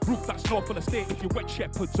 Fifth Ave roof, that's not full of state. If you went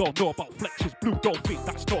Shepherd's or know about Fletcher's. Blue Dolphin,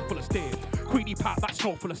 that's not full of state. Queenie Park, that's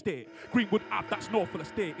not full of state. Greenwood Ave, that's not full of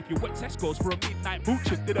state. If you went Tesco's for a midnight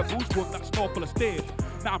mooch and did a booze one, that's not full of state.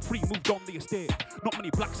 Now I'm free, moved on the estate. Not many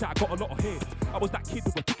blacks, I got a lot of hate. I was that kid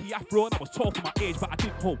with a dicky afro and I was tall for my age, but I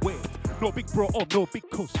didn't hold weight. No big bro or no big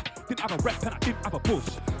cuss. Didn't have a rep and I didn't have a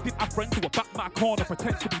buzz. Didn't have friends who were back my corner,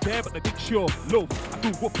 pretend to be there, but they didn't show love.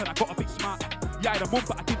 I grew up and I got a bit smart. Yeah, I had a mum,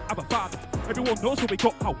 but I didn't have a father. Everyone knows where we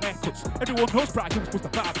got our haircuts. Everyone knows Brian Jones was the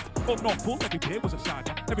father. Up North Full, every day was a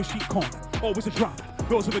saga. Every street corner, always a drama.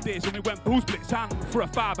 Those were the days when we went booze blitz and for a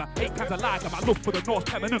father. 8 cans of lager, my love for the North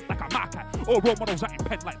permanent like a marker. All role models out in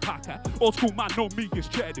pen like Parker. Old school man know me as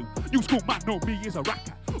Chedu. New school man know me as a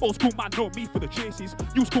racker. Old school man know me for the chases.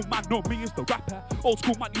 New school man know me as the rapper. Old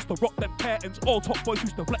school man used to rock them curtains. All top boys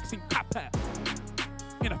used to flex in capper.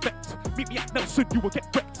 In effect, meet me at Nelson, you will get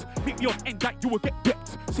wrecked. Meet me on Endite, you will get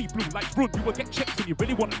decked. See blue lights run, you will get checked. And you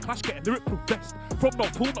really want to clash, get a lyric-proof vest. From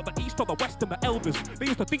North Pool, not the east or the west, and the elders. They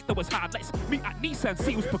used to think there was hard. Let's meet at Nissan and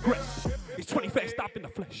see who's progressed. It's 21st stabbed in the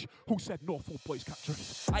flesh. Who said North Pool boys can't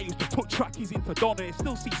dress? I used to touch trackies into Donna.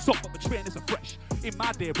 Still see some, but the trainers are fresh. In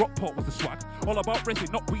my day, Rockport was the swag. All about resin,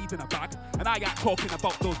 not weed in a bag. And I ain't talking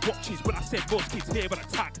about those watches when I said most kids here with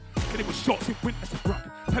a tag. And it was shorts in winter to brag.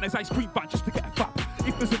 Tennis ice cream band just to get a fap.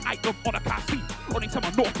 If there's an item on a car seat, only time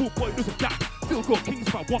a North Pool boy does a dab. Still go Kings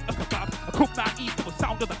if I want a kebab. A cup that eat for the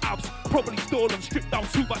sound of the abs. Probably stolen, stripped down,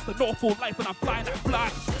 so that's the North Pool life, and I'm flying that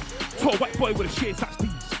flag. Tall white boy with a shades, that's these.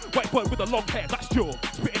 White boy with a long hair, that's Joe.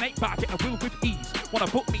 Spitting 8 bar, get a will with ease. Wanna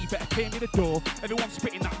book me, better pay me the door. Everyone's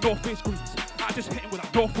spitting that North Face grease. I just hit him with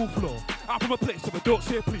that North Pool flow. I'm from a place where I don't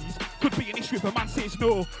say please. Could be an issue if a man says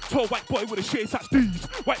no. Tall white boy with a shades, that's these.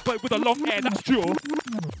 White boy with a long hair, that's Joe.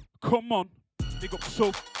 Come on, big up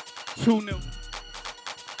so 2-0.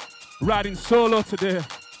 Riding solo today.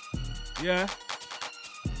 Yeah.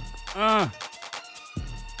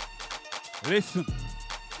 Listen,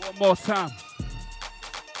 one more time.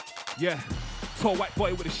 Yeah. Tall white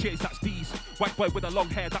boy with the shades, that's these. White boy with a long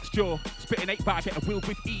hair, that's Joe. Spitting 8 bar, get a wheel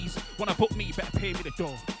with ease. Wanna book me, better pay me the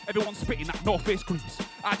door. Everyone's spitting that North Face grease.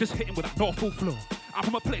 I just hit him with that North Full flow. I'm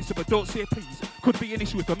from a place where I don't say please. Could be an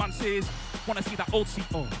issue if a man says, wanna see that old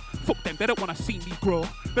CO. Fuck them, they don't wanna see me grow.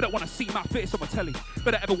 They don't wanna see my face on my telly.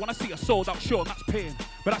 They don't ever wanna see a sold out show, and that's pain.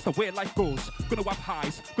 But that's the way life goes. Gonna have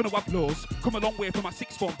highs, gonna have lows. Come a long way from my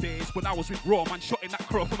 6th form days when I was with Raw, man, shot in that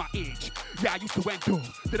crow for my age. Yeah, I used to endure.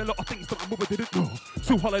 Did a lot of things that my mother didn't know.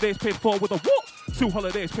 2 holidays paid for with a what? 2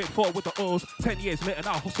 holidays paid for with the O's. 10 years later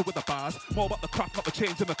now hustle with the bars. More about the craft, not the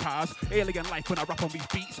chains and the cars. Alien life when I rap on these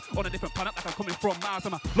beats. On a different planet like I'm coming from Mars.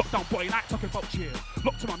 I'm a lockdown boy and I ain't talking about jail.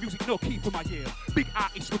 Locked to my music, no key for my ear. Big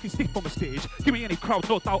artist looking stiff on the stage. Give me any crowd,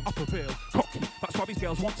 no doubt I prevail. Cocky, that's why these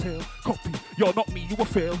girls want tail. Copy, you're not me, you will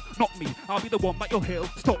fail. Not me, I'll be the one that you'll hail.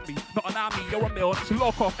 Stop me, not an army, you're a male. It's a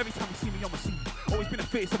lock off every time you see me on the scene. Always been a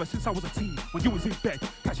face ever since I was a teen. When you was in bed,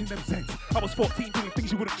 catching them zeds. I was 14 doing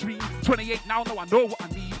things you wouldn't dream. 28 now I know what I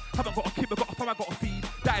need. Haven't got a kid, but got a fam I got to feed.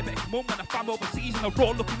 Diabetic mum and a fam overseas and a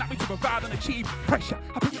raw looking at me to provide and achieve. Pressure,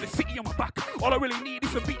 I put the city on my back. All I really need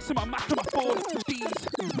is some beats in my Mac and my phone. It's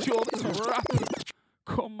these, Joe, it's a rap.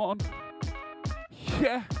 Come on.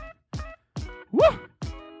 Yeah. Woo!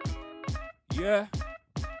 Yeah.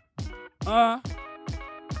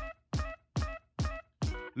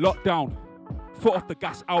 Lockdown. Foot off the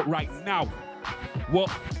gas out right now. What?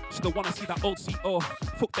 Still wanna see that old CO?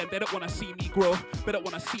 Fuck them, they don't wanna see me grow. They don't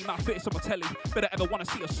wanna see my face on my telly. They don't ever wanna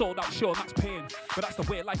see a sold out show, and that's pain. But that's the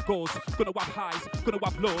way life goes. Gonna have highs, gonna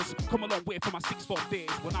have lows. Come a long way from my 6-4 days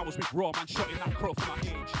when I was with Raw, man, shot in that crow for my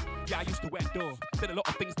age. Yeah, I used to wear door. Did a lot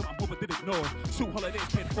of things that my mother didn't know. 2 holidays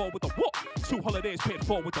paid for with the what? 2 holidays paid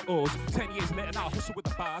for with the O's. 10 years later now I hustle with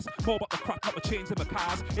the bars. More about the crap, not the chains in the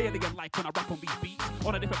cars. Alien like when I rap on these beats.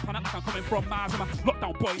 On a different planet like I'm coming from Mars. I'm a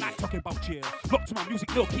lockdown boy like talking about jail. Locked to my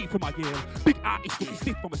music, no key for my yell. Big artist with me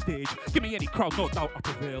stiff on the stage. Give me any crowd, no doubt I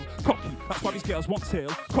prevail. Cocky, that's why these girls want tail.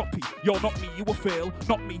 Copy, you're not me, you will fail.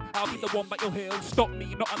 Not me, I'll be the one that you'll hail. Stop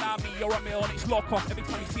me, not an army, you're a male and it's lock off. Every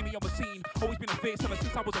time you see me on the scene. Always been a face ever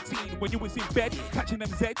since I was a teen. When you was in bed, catching them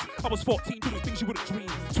Zeds. I was 14, doing things you wouldn't dream.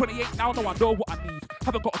 28 now, no I know what I need.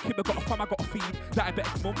 Haven't got a kid, I've got a fam, I got a feed. That I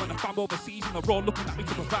bet mum and a fam overseas. And they're all looking at me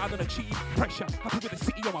to provide and achieve. Pressure, happy with the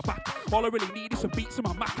city on my back. All I really need is some beats on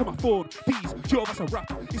my Mac and my phone. These, Joe, that's a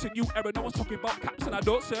rap. It's a new era, no one's talking about caps. And I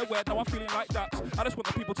don't say where, no I'm feeling like that. I just want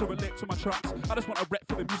the people to relate to my tracks. I just want a rep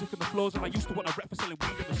for the music and the flows. And I used to want a rep for selling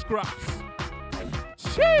weed and the scraps.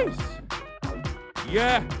 Cheers!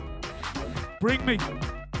 Yeah. Bring me.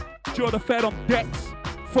 Joe the Fed on decks.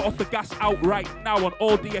 Foot off the gas out right now on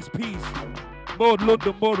all DSPs. Mode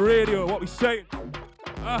London, Mode Radio, what we saying?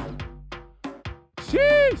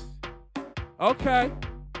 Jeez! Okay.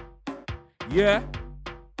 Yeah.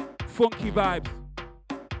 Funky vibes.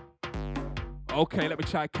 Okay, let me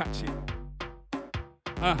try and catch it.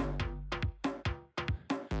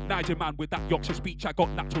 Niger man with that Yorkshire speech. I got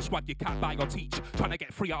natural swag you can't buy or teach. Trying to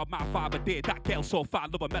get free out of my father did. That girl so far,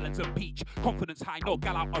 love her melons and peach. Confidence high, no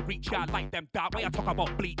gal out of reach. Yeah, I like them dark way I talk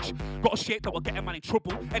about bleach. Got a shape that will get a man in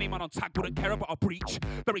trouble. Any man on tag wouldn't care about a breach.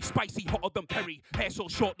 Very spicy, hotter than Perry. Hair so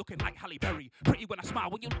short, looking like Halle Berry. Pretty when I smile,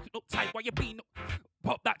 when you looking uptight, why you being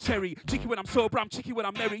pop that cherry. Cheeky when I'm sober, I'm cheeky when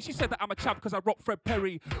I'm merry. She said that I'm a chap because I rock Fred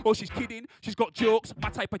Perry. Oh, she's kidding, she's got jokes. My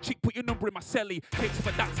type of chick, put your number in my celly. Takes of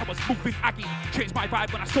a dance, I was moving Aggie. Changed my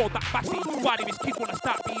vibe when I saw that batty. Why did this kid wanna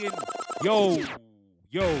start being? Yo.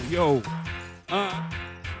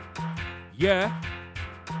 Yeah.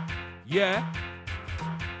 Yeah.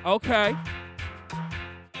 Okay.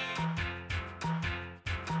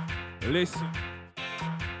 Listen.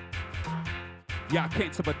 Yeah, I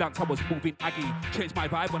came to the dance, I was moving Aggie. Changed my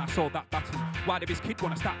vibe when I saw that batty. Why did this kid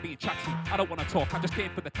wanna start being chatty? I don't wanna talk, I just came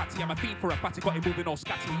for the tatty. I'm a fiend for a batty, got him moving all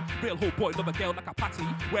scatty. Real whole boy, love a girl like a patty.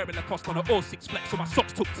 Wearing a cost on a 06 flex, so my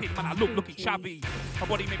socks tucked in, man, I look looking shabby. My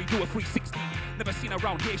body made me do a 360. Never seen her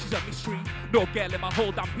around here, she's a mystery. No girl in my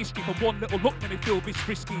whole damn history. For one little look, made me feel this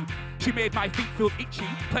risky. She made my feet feel itchy.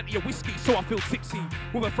 Plenty of whiskey, so I feel tipsy.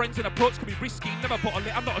 With her friends, an approach can be risky. Never bottle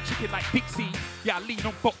it, I'm not a chicken like Dixie. Yeah, I lean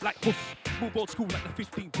on butt like Huss. Move old school like the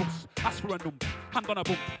 15 bus. Ask for a number, hand on a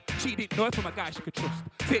bump. She didn't know it from a guy she could trust.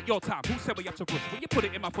 Take your time, who said we have to rush? When you put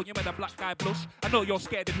it in my phone, you made a black guy blush. I know you're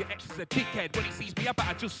scared if your ex is a dickhead. When he sees me, I bet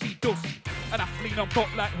I just see dust. And I lean on butt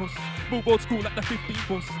like Huss. Move old school like the 15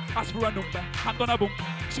 bus. Ask for a number, hand on a bump.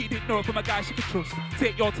 She didn't know it from a guy she could trust.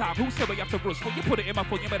 Take your time, who said we have to rush? When you put it in my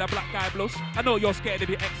phone, you made a black guy blush. I know you're scared if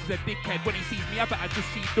your ex is a dickhead. When he sees me, I bet I just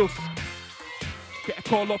see dust. Get a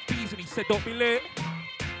call off these and he said don't be late.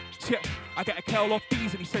 Yeah, I get a call off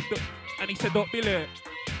these and he said don't be late.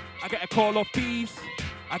 I get a call off these.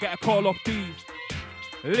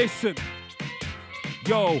 Listen.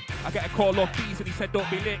 Yo, I get a call off these and he said don't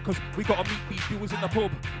be late cause we gotta meet these viewers in the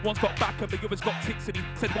pub. One's got back and the other's got tits and he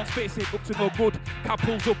said one's face ain't up to no good. Cab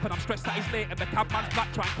pulls up and I'm stressed that he's late and the cabman's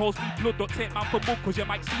black trying calls me blood. Don't take man for mud cause you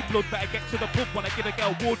might see blood. Better get to the pub when I give a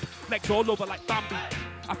girl wood. Legs all over like Bambi.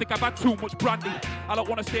 I think I've had too much brandy. I don't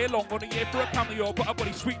want to stay long, only here for a cameo, but her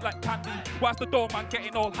body sweet like candy. Why's the doorman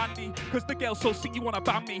getting all handy? Cause the girl's so sick you wanna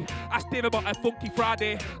ban me. Ask Dave about a funky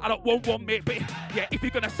Friday. I don't want one mate, but yeah, if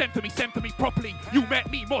you're gonna send for me properly. You met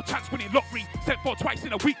me, more chance winning lottery. Sent for twice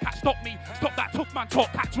in a week, can't stop me. Stop that tough man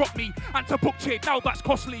talk, can't drop me. And to book trade, now that's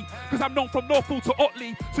costly. Cause I'm known from Norfolk to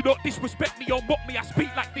Otley. So don't disrespect me or mock me. I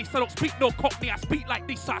speak like this, I don't speak no cockney. I speak like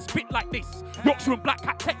this, so I spit like this. Yorkshire and Black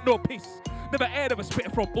Cat, take no piss. Never heard of a spitter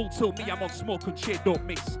from Hull till me, I'm on smoke and shit, don't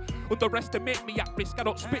miss. Underestimate me at risk, I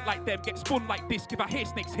don't spit like them, get spun like this. Give a hair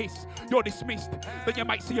snakes hiss, you're dismissed. Then you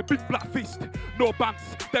might see a big black fist. No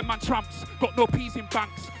bants, them man tramps, got no peas in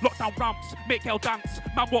banks. Lockdown ramps, make hell dance.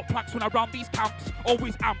 Man walk planks when I round these camps,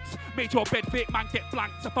 always amped. Made your bed fake, man get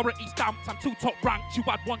blanked. Authorities stamped, I'm too top ranked, you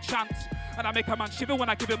had one chance. And I make a man shiver when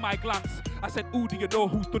I give him my glance. I said, ooh, do you know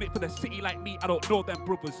who's done it for the city like me? I don't know them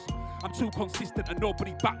brothers. I'm too consistent and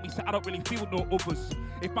nobody back me, so I don't really feel no others.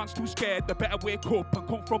 If man's too scared, they better wake up and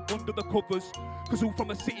come from under the covers. Cause who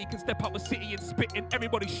from a city can step out the city and spit in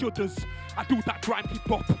everybody shudders. I do that grime hip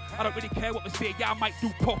hop. I don't really care what they say, yeah I might do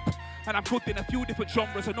pop. And I'm good in a few different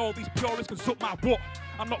genres and all these purists can suck my butt.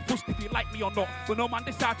 I'm not fussed if you like me or not, but no man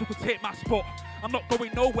decides who could take my spot. I'm not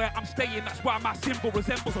going nowhere, I'm staying, that's why my symbol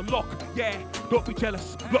resembles a lock. Yeah, don't be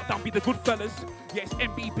jealous, lockdown be the good fellas. Yeah, it's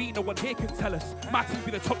MBB, no one here can tell us. My team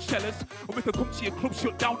be the top sellers, and we can come to your club,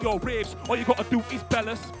 shut down your raves. All you gotta do is bell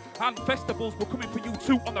us. And festivals, we're coming for you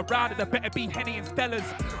too on the ride, and there better be Henny and Stellas.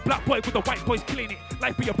 Black boy with the white boys killing it.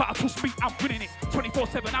 Life be a battle, trust me, I'm winning it.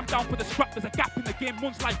 24/7, I'm down for the scrap, there's a gap in the game,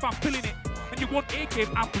 one's life, I'm filling it. And you want a game,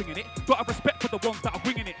 I'm bringing it. Got have respect for the ones that are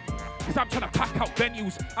winging it. Cause I'm trying to pack out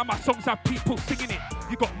venues, and my songs have people singing it.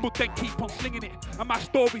 You got mud, then keep on slinging it, and my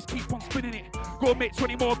stories keep on spinning it. Go make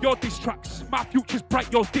 20 more of your diss tracks. My future's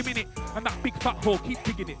bright, yours dimming it. And that big fat hole, keep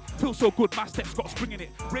digging it. Feel so good, my steps got a spring in it.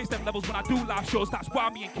 Raise them levels when I do live shows, that's why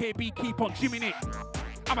me and KB keep on gymming it.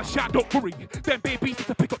 I'm a shine, don't worry. Them babies need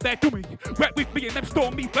to pick up their dummy. Wet with me and them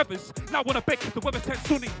stormy weathers. Now wanna beg cause the weather turned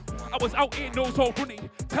sunny. I was out here nose all runny.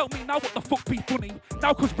 Tell me now what the fuck be funny.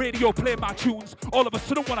 Now cause radio play my tunes, all of a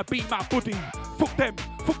sudden wanna be my buddy. Fuck them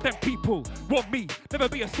people. Want me, never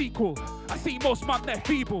be a sequel. I see most man, they're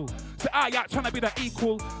feeble. So I ain't trying to be the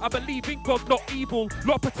equal. I believe in God, not evil.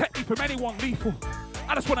 Lord protect me from anyone lethal.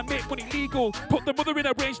 I just wanna make money legal. Put the mother in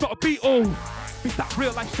a range, not a beetle. It's that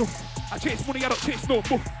real life stuff. I chase money, I don't chase no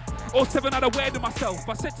muff. 07 had a word of myself.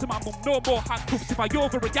 I said to my mum, no more handcuffs. If I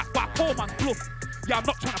overreact, why call man's bluff? Yeah, I'm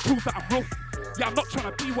not trying to prove that I'm rough. Yeah, I'm not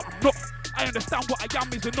trying to be what I'm not. I understand what I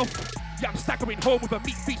am is enough. Yeah, I'm staggering home with a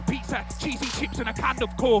meat feast pizza, cheesy chips and a can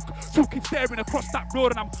of coke. 2 kids staring across that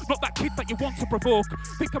road and I'm not that kid that you want to provoke.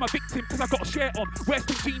 Think I'm a victim cause I got a shirt on, wear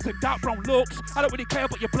some jeans and dark brown looks. I don't really care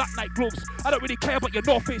about your black night gloves, I don't really care about your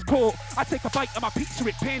North Face coat. I take a bite of my pizza,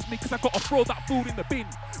 it pains me cause I gotta throw that food in the bin.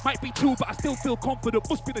 Might be 2 but I still feel confident,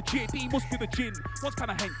 must be the JD, must be the gin. One's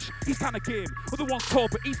kinda hench, he's kinda game, other one's tall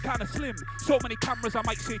but he's kinda slim. So many cameras I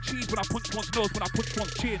might say cheese when I punch one's nose, when I punch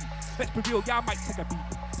one's chin. Let's be real, yeah I might take a beat.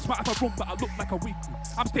 Smart if I run but I look like a weakling.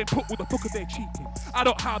 I'm staying put with the fuck of their cheeking. I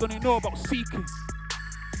don't hardly know about seeking.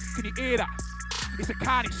 Can you hear that? It's a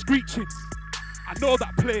carnage screeching. I know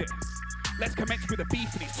that play. Let's commence with a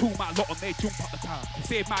beef and it's 2 my lot and they jump out the car. To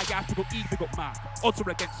save my guys to go E, big up Mark. Odds are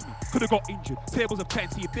against me, could've got injured. Tables of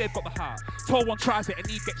 10, see if they've got the heart. Tall one tries it and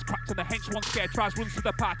he gets cracked and the hench one scared tries runs to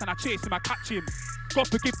the park and I chase him, I catch him. God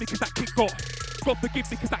forgive me cause that kid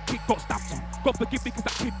got stamped on. God forgive me cause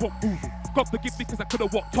that kid won't move it. God forgive me cause I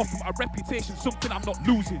could've walked off with my reputation, something I'm not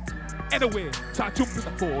losing. Anyway, so I jump in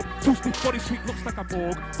the Ford. 2 stiff body sweet looks like a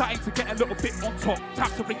morgue. Starting to get a little bit on top.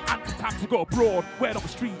 Time to ring anti, time to go abroad. Word on the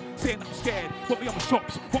street, saying that I'm scared. Put me on the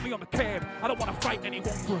shops, put me on the cab. I don't wanna fight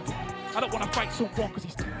anyone for it. I don't wanna fight someone cause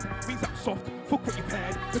he's dead. Means I'm soft, fuck what you've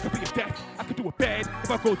had. There could be a death, I could do a bed.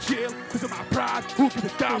 If I go jail, cause of my pride. Who gives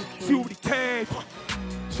a damn, see who he cared.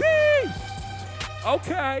 Jeez!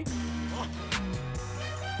 Okay.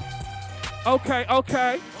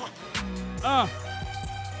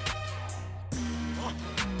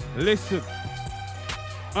 Listen.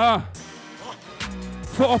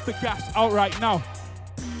 Foot off the gas out right now.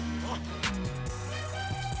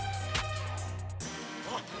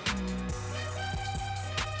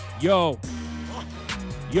 Yo.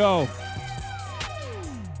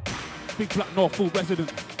 Big black Northfield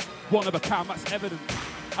resident. One of a kind, that's evident.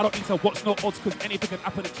 I don't need to watch no odds cause anything can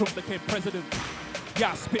happen if Trump became president.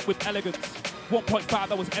 Yeah, I spit with elegance. 1.5,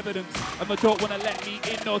 that was evidence. And they don't wanna let me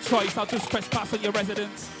in, no choice. I'll just trespass on your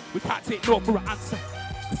residence. We can't take no for an answer.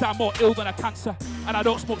 Cause I'm more ill than a cancer. And I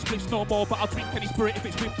don't smoke spliffs no more, but I'll drink any spirit if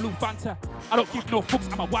it's with blue Fanta. I don't give no fucks,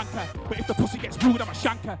 I'm a wanker. But if the pussy gets rude, I'm a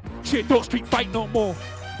shanker. Shit, don't street fight no more.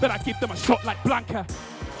 Then I give them a shot like Blanca.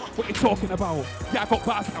 What you talking about? Yeah, I got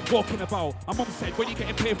bars that I'm walking about. My mum said, when you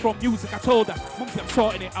getting paid from music, I told her, mum said I'm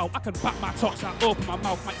sorting it out. I can back my talks, I open my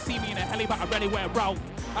mouth. Might see me in a heli, but I rarely wear Ralph.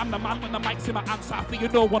 I'm the man when the mic's in my hands, so I think you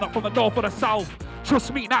know one up from the north or the south.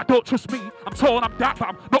 Trust me, nah, don't trust me. I'm tall and I'm dark, but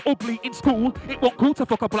I'm not ugly in school. It wasn't cool to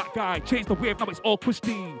fuck a black guy. Change the wave, now it's all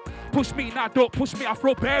pristine. Push me, nah, don't push me. I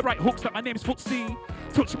throw bare right hooks like my name's Footsie.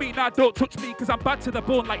 Touch me, nah, don't touch me, cause I'm bad to the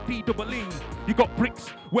bone like D-double-E. You got bricks,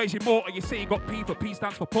 where's your mortar? You say you got P, but P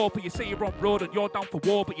stands for pauper. You say you're on road and you're down for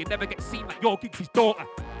war, but you never get seen like your Giggs' daughter.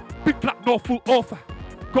 Big black Northfield author.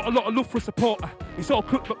 Got a lot of love for a supporter. It's all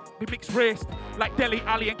cooked but be mixed raced. Like Deli,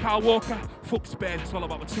 Ali and Carl Walker. Fuck spares, it's all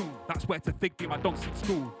about the tune. That's where to think be my dunce in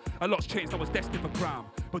school. A lot's changed, I was destined for crime.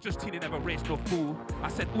 But Justine never raised no fool. I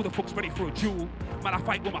said, who the fuck's ready for a duel? Man, I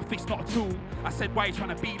fight with my fist, not a tool. I said, why you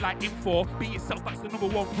trying to be like him for? Be yourself, that's the number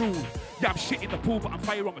one rule. Yeah, I'm shit in the pool, but I'm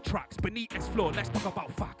fire on the tracks. Beneath this floor, let's talk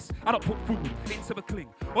about facts. I don't put food into the cling.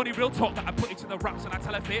 Only real talk that I put into the raps. And I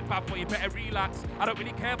tell a fake bad boy, you better relax. I don't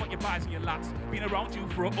really care about your buys and your lats. Been around you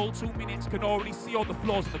for a whole 2 minutes, can already see all the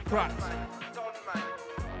flaws and the cracks.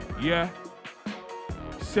 Yeah.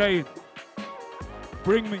 Say it.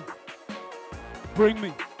 Bring me. Bring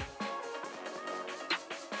me.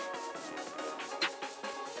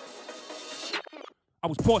 I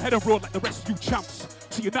was born head and road like the rest of you champs.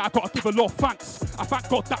 So you know I gotta give a lot of thanks. I thank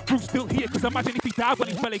God that Bruce still here, cause imagine if he died when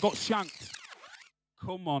his belly got shanked.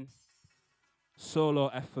 Come on. Solo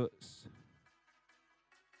efforts.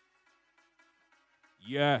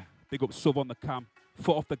 Yeah, big up sub on the cam.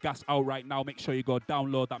 Foot off the gas out right now. Make sure you go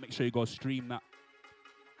download that. Make sure you go stream that.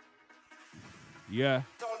 Yeah.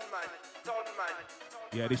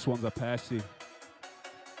 Yeah, this one's a Percy.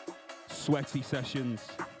 Sweaty sessions.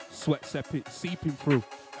 Sweat seeping through.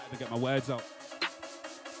 Can't even get my words out.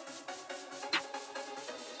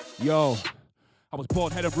 Yo, I was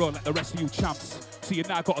born head and road like the rest of you champs. So you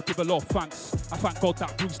now gotta give a lot of thanks. I thank God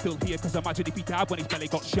that Bruce still here, cause imagine if he died when his belly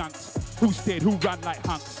got shanked. Who stayed, who ran like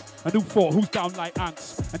Hanks? And who fought, who's down like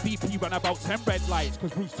ants? And DP ran about 10 red lights,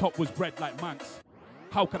 cause Bruce top was bred like Manx.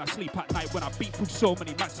 How can I sleep at night when I beat through so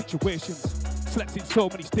many mad situations? Slept in so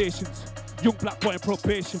many stations. Young black boy in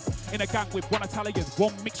probation. In a gang with 1 Italian,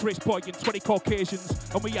 1 mixed race boy and 20 Caucasians.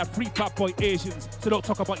 And we had 3 bad boy Asians. So don't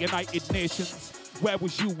talk about United Nations. Where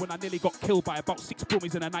was you when I nearly got killed by about 6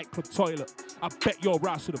 brummies in a nightclub toilet? I bet your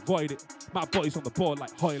ass would avoid it. My boys on the board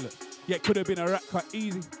like Hoylet. Yeah, it could have been a rap quite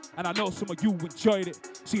easy. And I know some of you enjoyed it.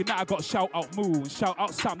 So you now got to shout out Moo and shout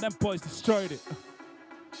out Sam. Them boys destroyed it.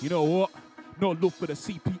 You know what? No love for the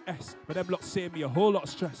CPS, but them lot saved me a whole lot of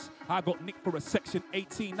stress. I got nicked for a section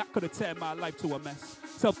 18, that could have turned my life to a mess.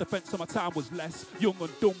 Self-defense, so my time was less. Young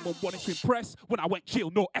and dumb and wanted to impress. When I went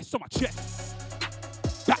jail, no S on my chest.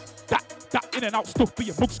 That in and out stuff be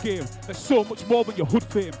your mug's game. There's so much more than your hood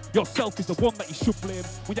fame. Yourself is the one that you should blame.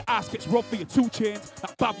 When your ass gets robbed for your 2 chains,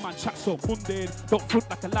 that bad man chat so mundane. Don't front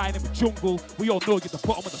like a lion in the jungle. We all know you're the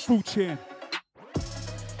bottom of the food chain.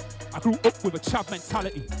 I grew up with a chav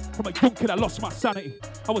mentality. From a young kid I lost my sanity.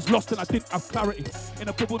 I was lost and I didn't have clarity. In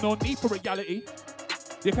a bubble, no need for reality.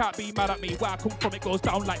 You can't be mad at me. Where I come from, it goes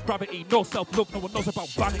down like gravity. No self-love, no one knows about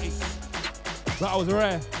vanity. But I was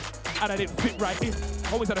rare, and I didn't fit right in.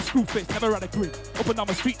 Always had a screw face, never had a grin. Up and down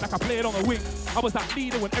the street like I played on the wing. I was that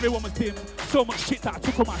leader when everyone was dim. So much shit that I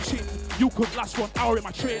took on my chin. You could last 1 hour in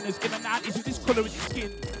my trainers. In the 90s with this colour in your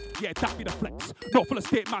skin. Yeah, that be the flex. Not full of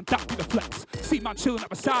state, man, that be the flex. See man chilling at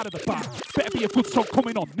the side of the bar. Better be a good song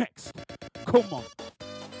coming on next. Come on.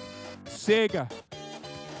 Sega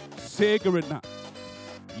in that.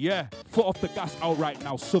 Yeah, foot off the gas out right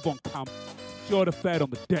now. Sub on cam. Joe the Fed on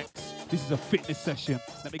the decks. This is a fitness session.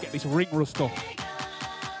 Let me get this ring rust off.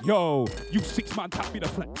 Yo, you 6 man, that be the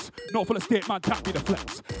flex. Not full of state, man, that be the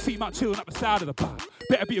flex. See man chilling at the side of the bar.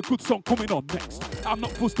 Better be a good song coming on next. I'm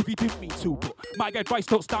not fussed if he didn't mean to, but my advice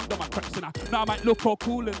don't stand on my cracks. And now I might look all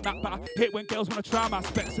cool and that, but I hate when girls wanna try my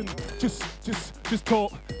specs and just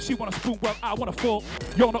talk. She wanna spoon, well, I wanna fork.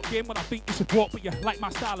 You're not game when I think you should walk, but you like my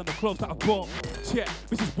style and the clothes that I've bought. Yeah,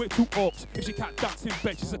 this is way too orcs. If she can't dance in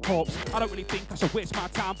bed, she's a corpse. I don't really think I should waste my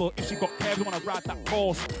time, but if she got cares, I wanna ride that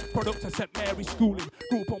horse. Product of St. Mary's schooling.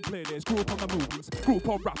 Grew up on playdays, grew up on the movements. Grew up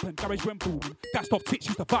on rapping, garage when booming. Gassed off tits,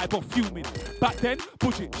 used to vibe off fuming. Back then,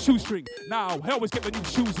 budget, shoestring. Now, I always get the new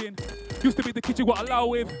shoes in. Used to be the kid you got allow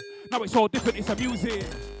with. Now it's all different, it's amusing.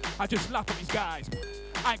 I just laugh at these guys.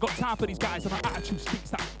 I ain't got time for these guys, and my attitude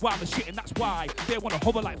speaks that why I'm the shit, and that's why they wanna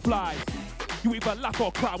hover like flies. You either laugh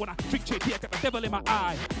or cry when I drink shit here, get the devil in my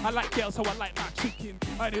eye. I like girls, so I like my chicken.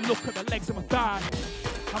 I only look at the legs of my thigh.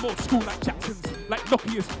 I'm old school like Jacksons, like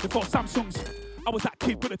Nokias before Samsungs. I was that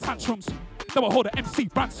kid with the tantrums. Now I hold an MC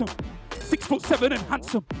ransom. 6'7" and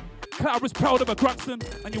handsome. Clara's proud of her grandson.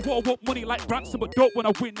 And you all want money like Branson, but don't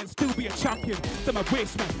wanna win and still be a champion. Them a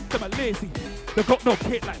waste man, them a lazy. They got no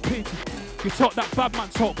kid like Pidgey. You talk that bad man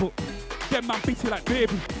talk, but them man beat you like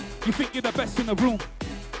baby. You think you're the best in the room?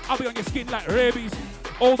 I'll be on your skin like rabies.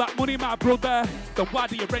 All that money, my brother. Then why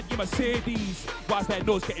do you rent your Mercedes? Why's their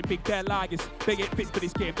nose getting big? They're liars. They ain't fit for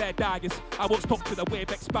this game, they're daggers. I won't stop till the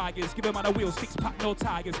wave expires. Give a man a wheel, 6-pack, no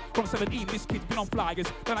tigers. From 17, this kid's been on flyers.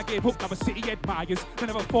 Then I gave up, now a city admires. They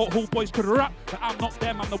never thought whole boys could rap. But I'm not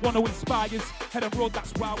them, I'm the one who inspires. Head and road,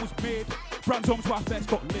 that's where I was made. Brands home's where I first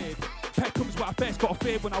got laid. Peckham's where I first got a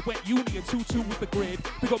fade when I went uni and 2-2 was the grade.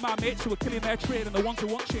 Pick up my mates who are killing their trade and the ones who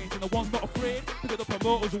want change and the ones not afraid. Pick up the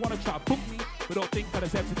promoters who want to try to book me. but don't think I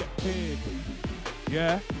deserve to get paid.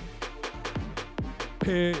 Yeah?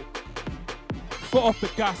 Paid. Foot off the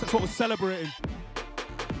gas, that's what we're celebrating.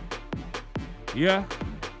 Yeah?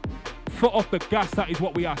 Foot off the gas, that is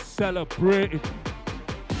what we are celebrating.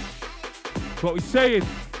 What we saying?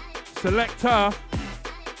 Selector.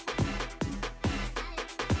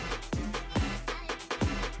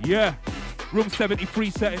 Yeah. Room 73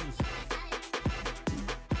 settings.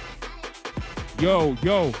 Yo,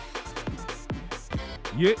 yo.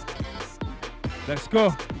 Yeah. Let's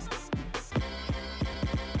go.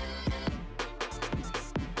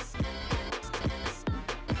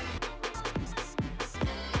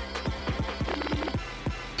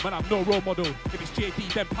 Man, I'm no role model. If it's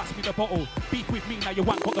JD, then pass me the bottle. Beef with me, now you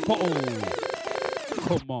want got the bottle.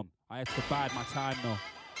 Come on. I had to bide my time now.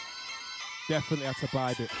 Definitely had to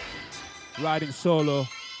bide it. Riding solo.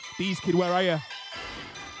 These kid, where are you?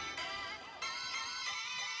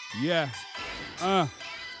 Yeah.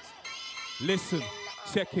 Listen.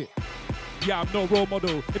 Check it. Yeah, I'm no role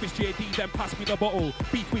model. If it's JD, then pass me the bottle.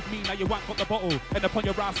 Beef with me, now you want got the bottle. End up on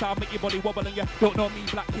your ass, I'll make your body wobble. And you don't know me,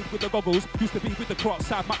 black kid with the goggles. Used to be with the crew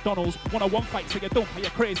outside McDonald's. 1-on-1 fight, so you don't pay, you're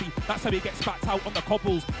crazy. That's how you get spat out on the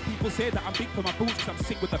cobbles. People say that I'm big for my boots, cause I'm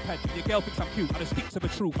sick with the pen. Your girl thinks I'm cute, I just stick to the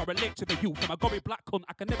truth. I relate to the youth. I'm a gobby black cunt,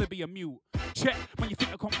 I can never be a mute. Check, when you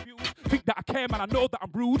think I'm confused. Think that I care, man, I know that I'm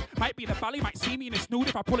rude. Might be in the valley, might see me in the snood.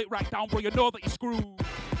 If I pull it right down, bro, you know that you're screwed.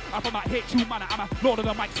 I'm from that HU man, I'm a lord of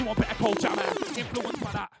the mic, someone better call Jammer. Influenced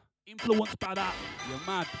by that, influenced by that. You're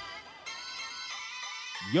mad.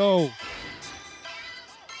 Yo.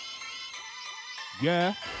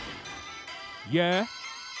 Yeah. Yeah.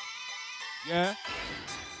 Yeah.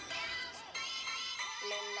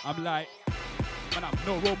 I'm like, man, I'm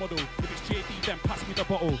no role model. If it's JD, then pass me the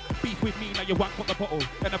bottle. Beef with me, now you want got the bottle.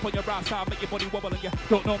 End up on your ass, I'll make your body wobble. And you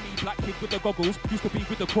don't know me, black kid with the goggles. Used to be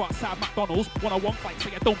with the crew outside McDonald's. 1-on-1 fight, so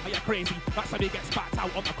you don't pay, you're crazy. That's how you get spat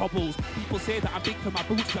out on the cobbles. People say that I'm big for my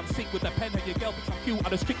boots, I'm sick with the pen. And your girl thinks I'm cute, I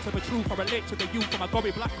just stick to the truth. I relate to the youth, I'm a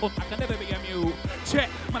gobby black cunt, I can never be a mute. Check,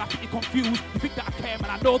 man, I think you're confused. You think that I care,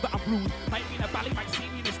 man, I know that I'm rude. Might be in a valley, might see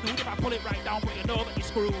me in the snood. If I pull it right down, but you know that you're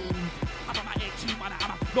screwed. I'm on my HU, man,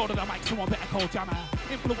 I'm a lord of the mic, someone better call Jammer.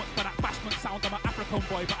 Influenced by that bashment sound, I'm an African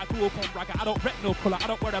boy, but I grew up on ragga. I don't rep no colour, I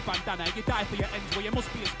don't wear a bandana. You die for your ends, well, you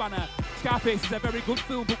must be a spanner. Scarface is a very good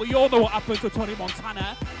film, but we all know what happened to Tony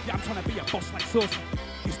Montana. Yeah, I'm trying to be a boss like Sosa.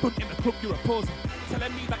 You stunt in the club, you're a poser.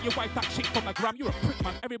 Telling me that you wife that chick from the gram, you're a prick,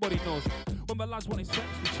 man, everybody knows. When the lads wanted sex,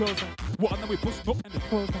 we chose her. What, and then we bust up and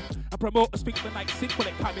close her. And promoters think the night sick, well,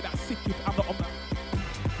 it can't be that sick if I'm not on that.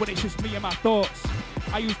 When it's just me and my thoughts,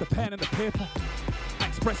 I use the pen and the paper. I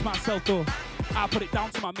express myself though, I put it down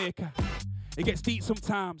to my maker. It gets deep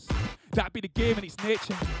sometimes, that be the game and its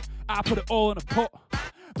nature. I put it all in a pot,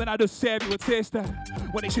 then I just serve you a taster.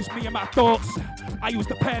 When it's just me and my thoughts, I use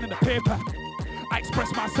the pen and the paper. I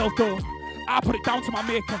express myself though, I put it down to my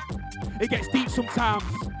maker. It gets deep sometimes,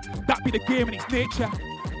 that be the game and its nature.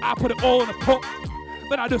 I put it all in a pot,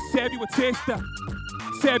 then I just serve you a taster.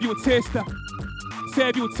 Serve you a taster,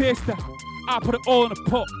 serve you a taster. I put it all in a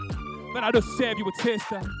pot, then I just serve you a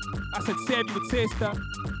taster. I said serve you a taster,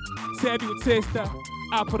 serve you a taster.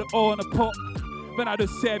 I put it all in a pot, then I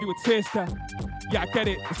just serve you a taster. Yeah, I get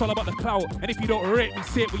it, it's all about the clout. And if you don't rate me,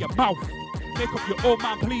 say it with your mouth. Make up your own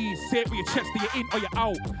man, please. Say it with your chest, that you're in or you're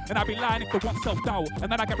out. And I be lying if they want self-doubt.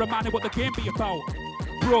 And then I get reminded what the game be about.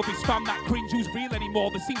 Bro, this fam, that cringe who's real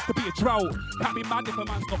anymore. There seems to be a drought. Can't be mad if a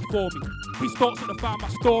man's not for me. His thoughts on the farm, my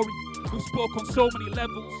story. We've spoke on so many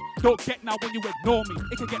levels. Don't get now when you ignore me.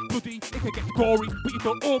 It can get bloody, it can get gory, but you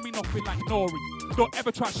don't owe me nothing like Nori. Don't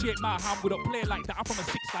ever try to shake my hand, we don't play like that. I'm from a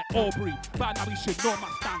 6 like Aubrey. By now you should know my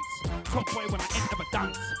stance. Top boy when I enter the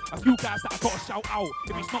dance. A few guys that I gotta shout out.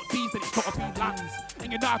 If it's not these, then it's gotta be Lands.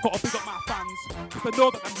 And you know I gotta big up my fans, cause they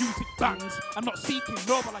know that the music bangs. I'm not seeking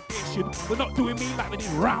no validation. They're not doing me like they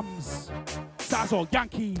did Rams. Size or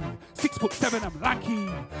Yankee, 6'7", I'm lanky.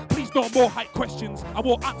 Please no more height questions. I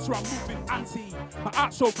won't answer, I'm moving anti. My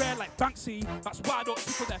art's so rare like Banksy. That's why I don't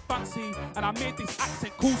tickle their fancy. And I made this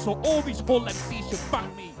accent cool so all these whole MCs should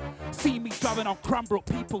thank me. See me driving on Cranbrook,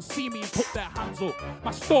 people see me and put their hands up.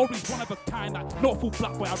 My story's one of a kind, like not full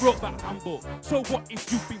black boy, I wrote that handbook. So what if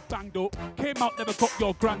you've been banged up? Came out, never got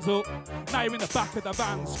your grands up. Now you're in the back of the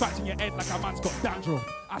van, scratching your head like a man's got dandruff.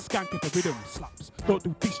 I skank if the rhythm slaps. Don't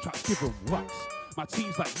do diss tracks, give them wax. My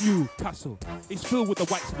team's like Newcastle, it's filled with the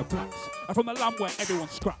whites and the blacks. I'm from the land where everyone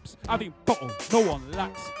scraps. I've been bottled, no one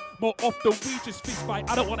lacks. More often we just fist fight.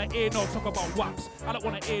 I don't wanna hear no talk about wax. I don't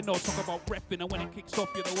wanna hear no talk about repping. And when it kicks off,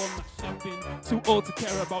 you're the one that's chefing. Too old to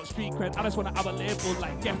care about street cred. I just wanna have a label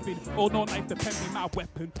like Geffin. Oh, no knife to pen me my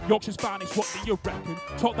weapon. Yorkshire's Spanish, what do you reckon?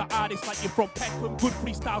 Talk the artist like you're from Peckham. Good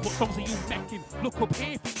freestyles, what songs are you making? Look up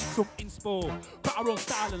here if you need some inspo. Got our own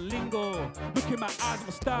style and lingo. Look in my eyes, I'm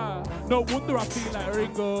a star. No wonder I feel like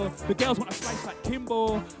Ringo. The girls want a slice like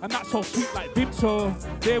Kimbo. And that's so sweet like Vimto.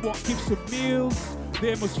 They want gifts and meals.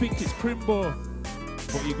 They must think it's Crimbo.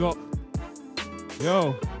 What you got?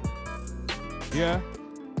 Yo. Yeah.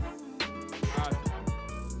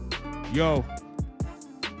 Yo.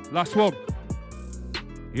 Last one.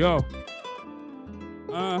 Yo.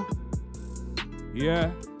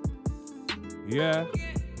 Yeah. Yeah.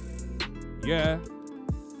 Yeah.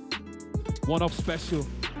 One off special.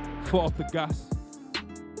 Foot off the gas.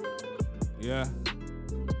 Yeah.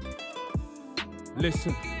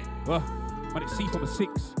 Listen. Man, it's C from a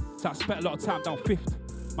 6. So I spent a lot of time down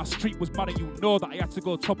 5th. My street was mad and you know that I had to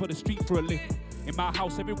go top of the street for a lift. In my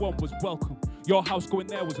house, everyone was welcome. Your house going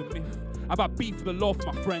there was a myth. I've had beef for the law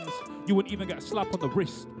for my friends. You wouldn't even get a slap on the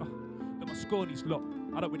wrist. The Mosconi's lot.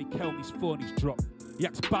 I don't really care when these phonies drop. He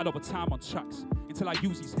acts bad over time on tracks until I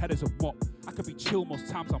use his head as a mop. I can be chill most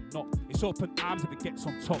times I'm not. It's open arms if it gets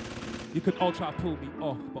on top. You can all try to pull me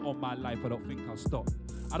off, but on my life I don't think I'll stop.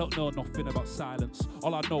 I don't know nothing about silence.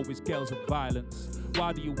 All I know is girls and violence.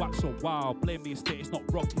 Why do you act so wild? Blame the estate, it's not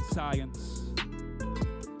rocket science.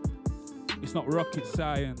 It's not rocket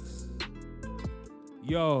science.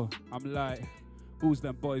 Yo, I'm like, who's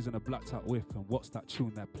them boys in a blacked out whip and what's that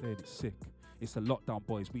tune they're playing? It's sick. It's the Lockdown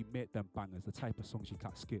Boys, we make them bangers, the type of songs you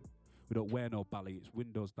can't skip. We don't wear no ballet, it's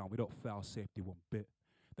windows down, we don't fail safety one bit.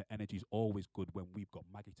 The energy's always good when we've got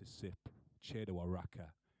Maggie to sip. Chedo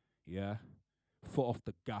Araka, yeah? Foot off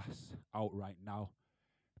the gas, out right now.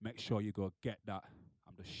 Make sure you go get that.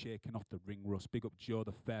 I'm just shaking off the ring rust. Big up Joe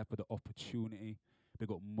the Fair for the opportunity.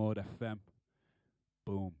 Big up Mode FM.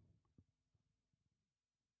 Boom.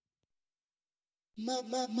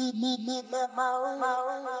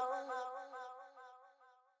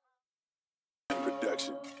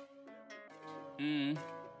 Production.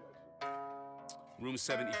 Room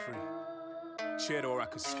 73. Chedo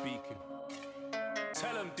Araka speaking.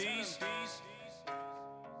 Tell him D's.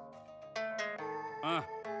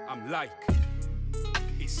 I'm like,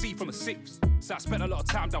 it's C from a 6. So I spent a lot of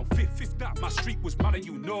time down 5th. That my street was mad and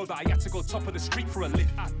you know that I had to go top of the street for a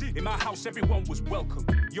lift. I did. In my house everyone was welcome.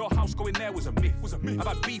 Your house going there was a myth. I've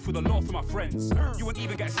had beef with the law for my friends. You wouldn't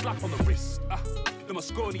even get a slap on the wrist. The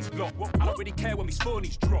Mosconi's block. I don't really care when these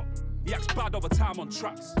phonies drop. He acts bad over time on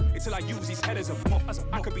tracks until I use his head as a mop.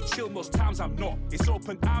 I could be chill most times I'm not. It's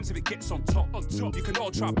open arms if it gets on top. You can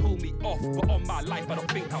all try to pull me off, but on my life I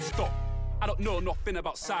don't think I'll stop. I don't know nothing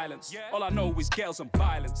about silence. All I know is girls and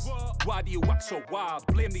violence. Why do you act so wild?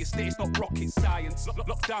 Blame the estate, it's not rocket science.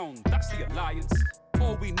 Lockdown, that's the alliance.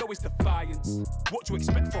 All we know is defiance. What do you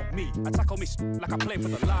expect from me? I tackle me like I play for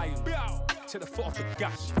the Lions. To the foot off the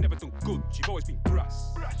gas, you've never done good, you've always been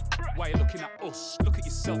brass. Why you looking at us? Look at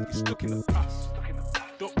yourself, you're stuck in the past.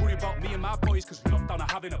 Don't worry about me and my boys, cause lockdown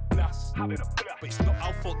are having a blast. But it's not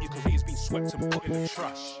our fault your career's been swept and put in the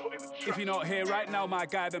trash. If you're not here right now, my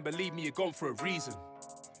guy, then believe me, you're gone for a reason.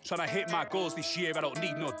 Trying to hit my goals this year, I don't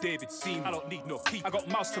need no David Seaman. I don't need no keep. I got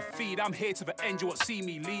mouths to feed, I'm here to the end, you won't see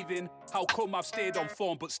me leaving. How come I've stayed on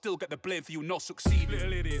form, but still get the blame for you not succeeding?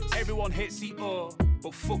 Little idiots. Everyone hates CO,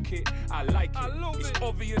 but fuck it, I like it. It's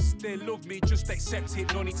obvious they love me, just accept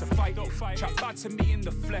it, no need to fight it. Chat bad to me in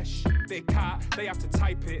the flesh, they can't, they have to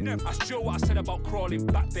type it. Ask Joe what I said about crawling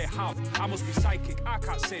back, they have. I must be psychic, I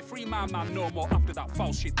can't say free my man no more after that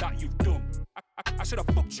foul shit that you've done. I should have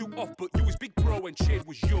fucked you off, but you was big bro when Shade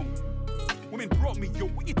was young. Women brought me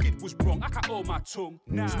young, what you did was wrong, I can't hold my tongue.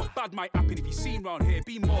 It's not bad might happen if you seen round here,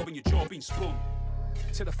 be more than your jaw being spun.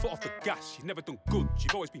 To the foot off the gas, you've never done good,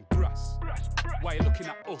 you've always been brass. Why you looking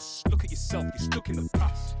at us? Look at yourself, you're stuck in the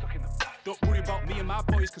past. Don't worry about me and my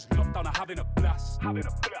boys, cause lockdown are having a blast. But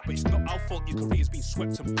it's not our fault your career's been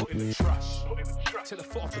swept and put in the trash. To the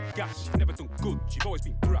foot off the gas, you've never done good, you've always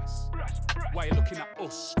been brass. Why you looking at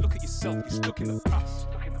us? Look at yourself, you're stuck in the past.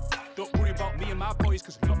 Don't worry about me and my boys,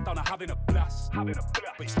 cause lockdown are having a blast. But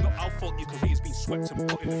it's not our fault your career's been swept and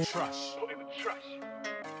put in the trash.